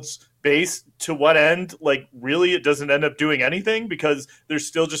Blofeld's base. To what end? Like, really, it doesn't end up doing anything because they're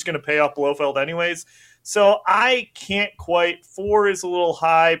still just going to pay off Blofeld anyways. So I can't quite. 4 is a little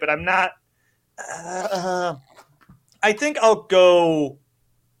high, but I'm not. I think I'll go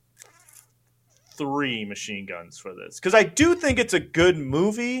 3 machine guns for this because I do think it's a good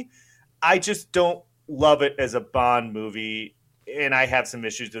movie. I just don't love it as a Bond movie, and I have some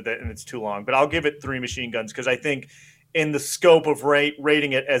issues with it, and it's too long. But I'll give it 3 machine guns because I think, in the scope of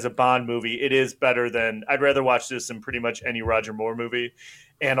rating it as a Bond movie, it is better than, I'd rather watch this than pretty much any Roger Moore movie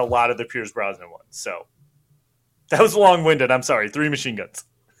and a lot of the Pierce Brosnan ones. So that was long-winded. I'm sorry. 3 machine guns.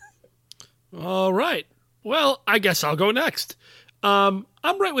 All right. Well, I guess I'll go next. I'm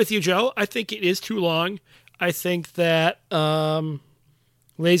right with you, Joe. I think it is too long. I think that Lazenby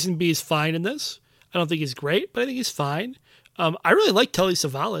is fine in this. I don't think he's great, but I think he's fine. I really like Telly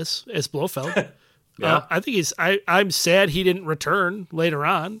Savalas as Blofeld. Yeah. I think I'm sad he didn't return later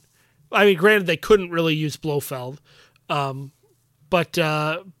on. I mean, granted, they couldn't really use Blofeld, but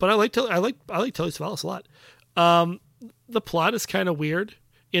I like Telly Savalas a lot. The plot is kind of weird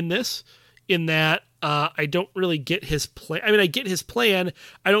in this, in that I don't really get his plan. I mean, I get his plan.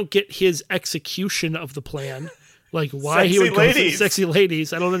 I don't get his execution of the plan. Like why he would go for sexy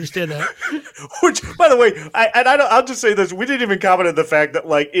ladies. I don't understand that. Which, by the way, I'll just say this: we didn't even comment on the fact that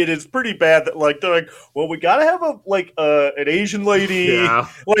like it is pretty bad that like they're like, well, we gotta have an Asian lady. Yeah.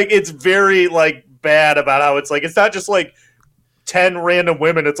 Like it's very like bad about how it's like it's not just like 10 random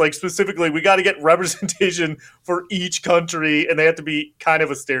women. It's like specifically we got to get representation for each country, and they have to be kind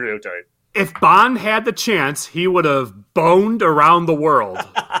of a stereotype. If Bond had the chance, he would have boned around the world.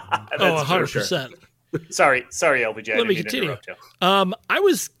 100%. Sorry, LBJ. Let me continue. I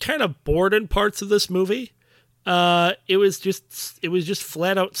was kind of bored in parts of this movie. It was just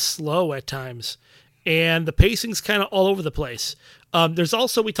flat out slow at times, and the pacing's kind of all over the place. There's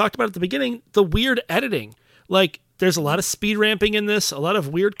also, we talked about at the beginning, the weird editing. Like there's a lot of speed ramping in this, a lot of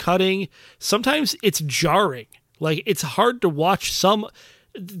weird cutting. Sometimes it's jarring. Like it's hard to watch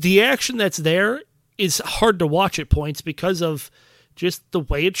the action that's there is hard to watch at points because of just the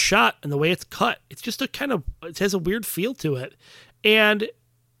way it's shot and the way it's cut. It's just it has a weird feel to it. And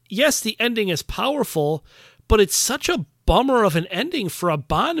yes, the ending is powerful, but it's such a bummer of an ending for a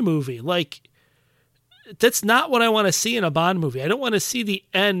Bond movie. Like, that's not what I want to see in a Bond movie. I don't want to see the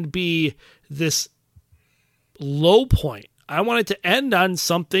end be this low point. I want it to end on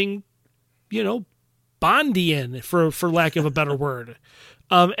something, Bondian, for lack of a better word.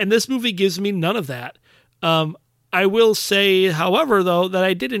 And this movie gives me none of that. I will say, however, though, that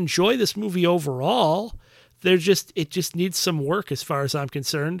I did enjoy this movie overall. It just needs some work as far as I'm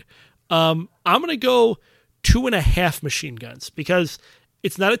concerned. I'm going to go 2.5 machine guns because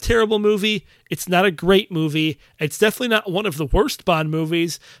it's not a terrible movie. It's not a great movie. It's definitely not one of the worst Bond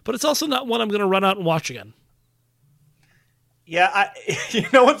movies, but it's also not one I'm going to run out and watch again. Yeah, you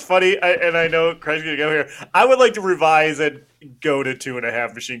know what's funny, and I know Craig's going to go here. I would like to revise and go to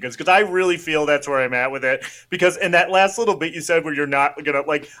 2.5 machine guns because I really feel that's where I'm at with it. Because in that last little bit you said where you're not going to,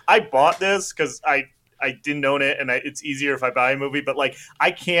 like, I bought this because I didn't own it, and it's easier if I buy a movie. But, like,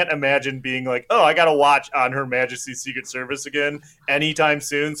 I can't imagine being like, oh, I got to watch On Her Majesty's Secret Service again anytime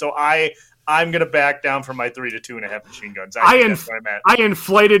soon. So I'm going to back down from my 3 to 2.5 machine guns. That's where I'm at. I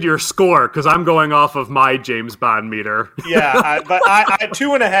inflated your score because I'm going off of my James Bond meter. Yeah, but I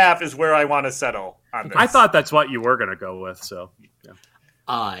 2.5 is where I want to settle on this. I thought that's what you were going to go with. So, yeah.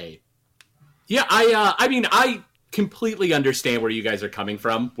 I mean, I completely understand where you guys are coming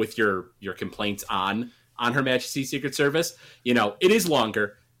from with your complaints on Her Majesty's Secret Service. You know, it is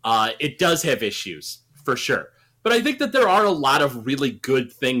longer. It does have issues for sure. But I think that there are a lot of really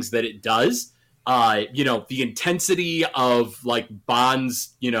good things that it does. You know, the intensity of, like,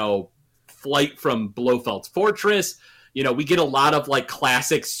 Bond's, you know, flight from Blofeld's fortress. You know, we get a lot of, like,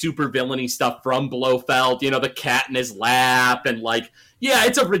 classic super villainy stuff from Blofeld. You know, the cat in his lap. And, like, yeah,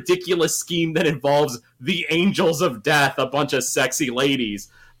 it's a ridiculous scheme that involves the Angels of Death, a bunch of sexy ladies.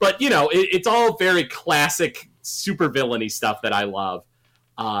 But, you know, it's all very classic super villainy stuff that I love.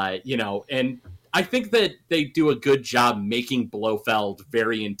 You know, and I think that they do a good job making Blofeld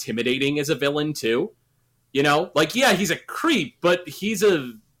very intimidating as a villain, too. You know, like, yeah, he's a creep, but he's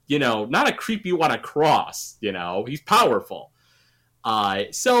you know, not a creep you want to cross, you know, he's powerful.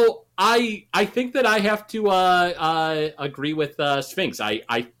 So I think that I have to agree with Sphinx.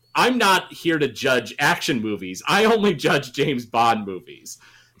 I'm not here to judge action movies. I only judge James Bond movies.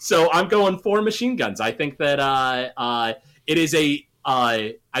 So I'm going for Machine Guns. I think that it is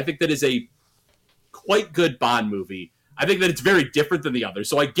a quite good Bond movie. I think that it's very different than the others,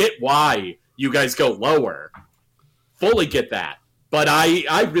 so I get why you guys go lower. Fully get that. But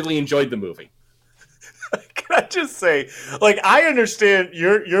I really enjoyed the movie. Can I just say, like, I understand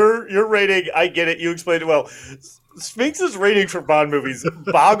your rating. I get it. You explained it well. Sphinx's rating for Bond movies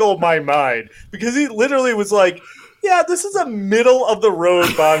boggle my mind because he literally was like, yeah, this is a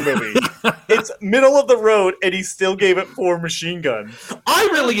middle-of-the-road Bond movie. It's middle of the road, and he still gave it 4 machine guns. I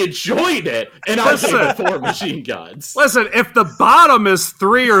really enjoyed it, and I gave it 4 machine guns. Listen, if the bottom is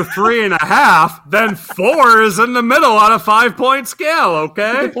 3 or 3.5, then 4 is in the middle on a 5-point scale,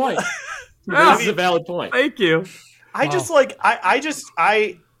 okay? Good point. This is a valid point. Thank you. I just, like, I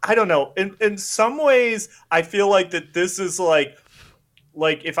don't know. In some ways, I feel like that this is, like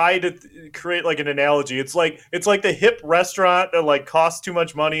if I had to create, like, an analogy, it's like the hip restaurant that, like, costs too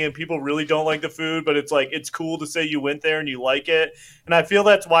much money and people really don't like the food, but it's like it's cool to say you went there and you like it. And I feel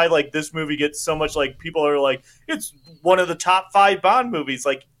that's why, like, this movie gets so much, like, people are like, it's one of the top 5 Bond movies.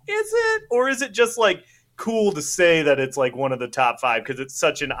 Like, is it? Or is it just, like, cool to say that it's, like, one of the top 5 because it's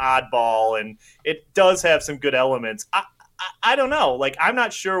such an oddball and it does have some good elements? I don't know. Like, I'm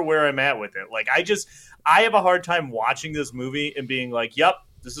not sure where I'm at with it. Like, I have a hard time watching this movie and being like, yep,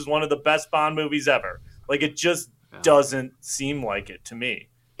 this is one of the best Bond movies ever. Like, it just doesn't seem like it to me.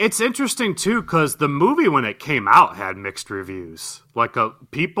 It's interesting, too, because the movie, when it came out, had mixed reviews. Like,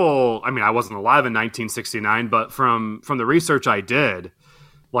 people, I mean, I wasn't alive in 1969, but from the research I did,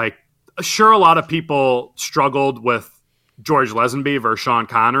 like, sure, a lot of people struggled with George Lazenby versus Sean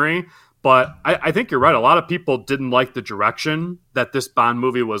Connery, but I think you're right. A lot of people didn't like the direction that this Bond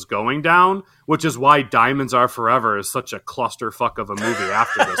movie was going down, which is why Diamonds Are Forever is such a clusterfuck of a movie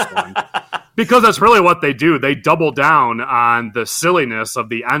after this one. Because that's really what they do. They double down on the silliness of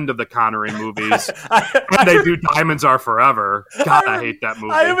the end of the Connery movies, and they do Diamonds Are Forever. God, I hate that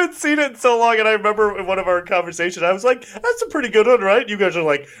movie. I haven't seen it in so long, and I remember in one of our conversations, I was like, that's a pretty good one, right? You guys are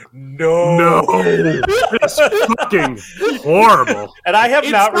like, no. It's fucking horrible. And I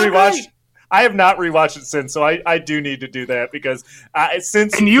have not rewatched. I have not rewatched it since, so I do need to do that because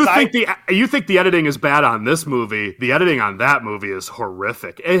since. And you think the editing is bad on this movie? The editing on that movie is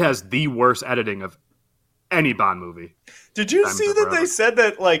horrific. It has the worst editing of any Bond movie. Did you see that they said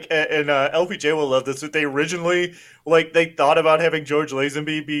that, like, and LPJ will love this, that they originally, like, they thought about having George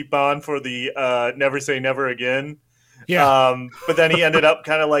Lazenby be Bond for the Never Say Never Again? Yeah. But then he ended up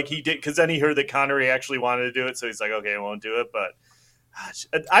kind of like he did, because then he heard that Connery actually wanted to do it, so he's like, okay, I won't do it. But gosh,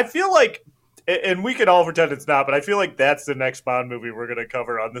 I feel like, and we can all pretend it's not, but I feel like that's the next Bond movie we're going to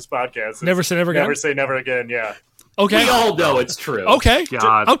cover on this podcast. Never Say Never Again? Never Say Never Again, yeah. Okay. We all know it's true. Okay.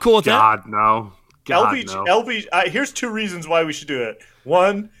 God, I'm cool with God, no. God, LPJ, no. here's 2 reasons why we should do it.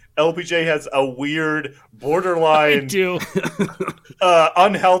 1, LPJ has a weird, borderline,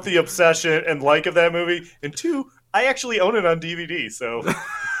 unhealthy obsession and like of that movie. And 2, I actually own it on DVD, so...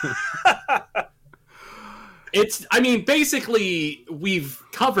 basically, we've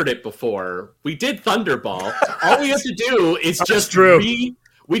covered it before. We did Thunderball. All we have to do is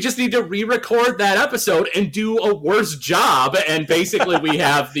we just need to re-record that episode and do a worse job, and basically we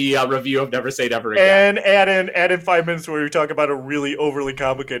have the review of Never Say Never Again. And add in 5 minutes where you talk about a really overly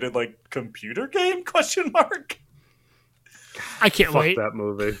complicated, like, computer game, ? I can't wait. That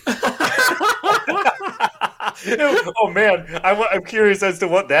movie. Oh man, I'm curious as to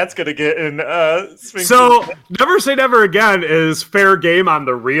what that's going to get in Sphinx. So, Never Say Never Again is fair game on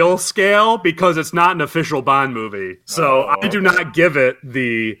the real scale because it's not an official Bond movie. So I do not give it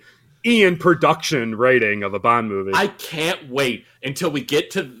the Ian production rating of a Bond movie. I can't wait until we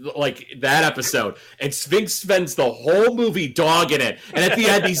get to like that episode and Sphinx spends the whole movie dogging it, and at the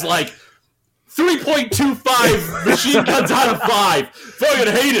end he's like, 3.25 machine guns out of 5.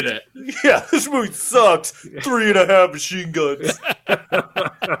 Fucking hated it. Yeah, this movie sucks. 3.5 machine guns.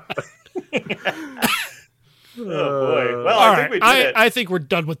 Oh boy. Well, I think we did it. I think we're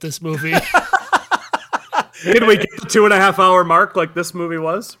done with this movie. Did we get the 2.5 hour mark like this movie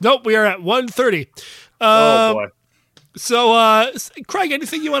was? Nope, we are at 1:30. Oh boy. So, Craig,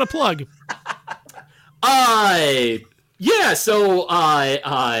 anything you want to plug? Yeah, so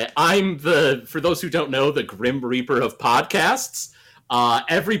I'm for those who don't know, the Grim Reaper of podcasts.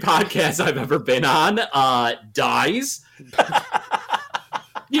 Every podcast I've ever been on dies.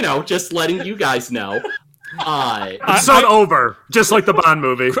 Just letting you guys know. Episode over, just like the Bond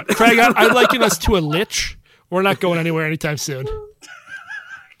movie. Craig, I liken us to a lich. We're not going anywhere anytime soon.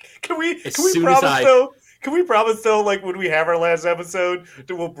 Can we promise though, like when we have our last episode,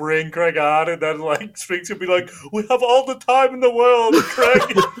 that we'll bring Craig on, and then like Sphinx will be like, "We have all the time in the world,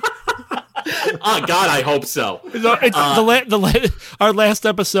 Craig." Oh God, I hope so. Our last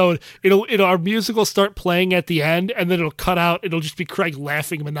episode, our music will start playing at the end, and then it'll cut out. It'll just be Craig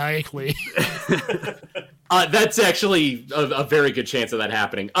laughing maniacally. That's actually a very good chance of that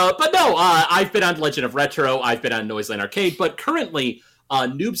happening. But no, I've been on Legend of Retro. I've been on Noiseland Arcade, but currently.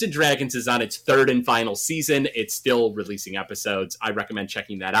 Noobs and Dragons is on its 3rd and final season. It's still releasing episodes. I recommend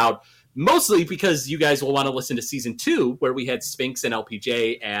checking that out, mostly because you guys will want to listen to season 2, where we had Sphinx and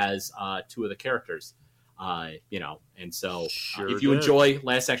LPJ as 2 of the characters. And so if you enjoy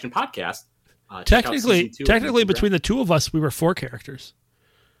Last Action Podcast, technically between the 2 of us, we were 4 characters.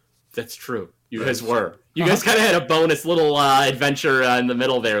 That's true. You guys were. You guys kind of had a bonus little adventure in the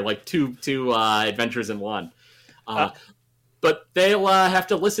middle there, like two adventures in one. But they'll have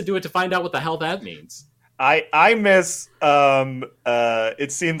to listen to it to find out what the hell that means. I miss.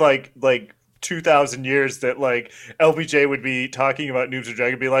 It seemed like 2,000 years that like LPJ would be talking about Noobs and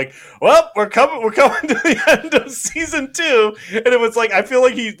Dragons, be like, "Well, we're coming to the end of season 2," and it was like I feel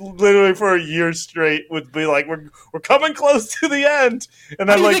like he literally for a year straight would be like, "We're coming close to the end," and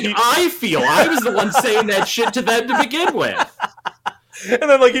then like I feel I was the one saying that shit to them to begin with. And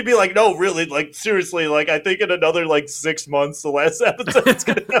then, like, he'd be like, "No, really, like, seriously, like, I think in another, like, 6 months, the last episode's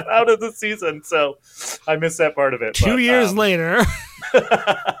going to come out of the season." So, I missed that part of it. 2 years later,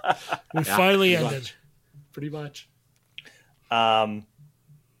 we finally ended. Pretty much.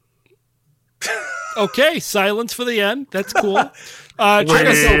 Okay, silence for the end. That's cool. Check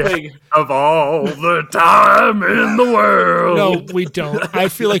us out. Of all the time in the world. No, we don't. I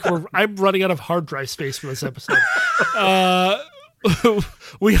feel like I'm running out of hard drive space for this episode.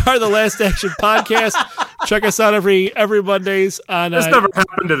 We are the Last Action Podcast. Check us out every Mondays on. This never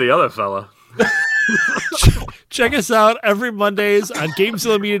happened to the other fella. Check us out every Mondays on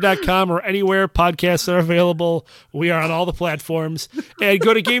GameZillaMedia.com or anywhere podcasts are available. We are on all the platforms. And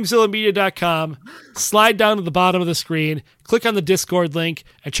go to GameZillaMedia.com, slide down to the bottom of the screen, click on the Discord link,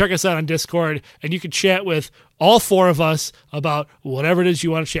 and check us out on Discord. And you can chat with all 4 of us about whatever it is you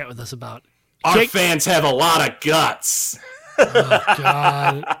want to chat with us about. Our fans have a lot of guts. Oh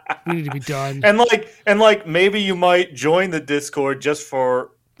God, we need to be done. And maybe you might join the Discord just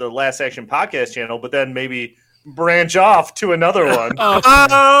for the Last Action Podcast channel, but then maybe branch off to another one.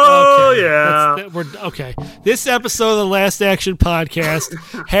 Yeah. We're okay. This episode of the Last Action Podcast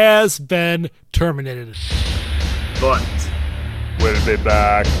has been terminated. But we'll be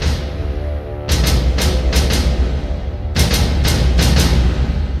back.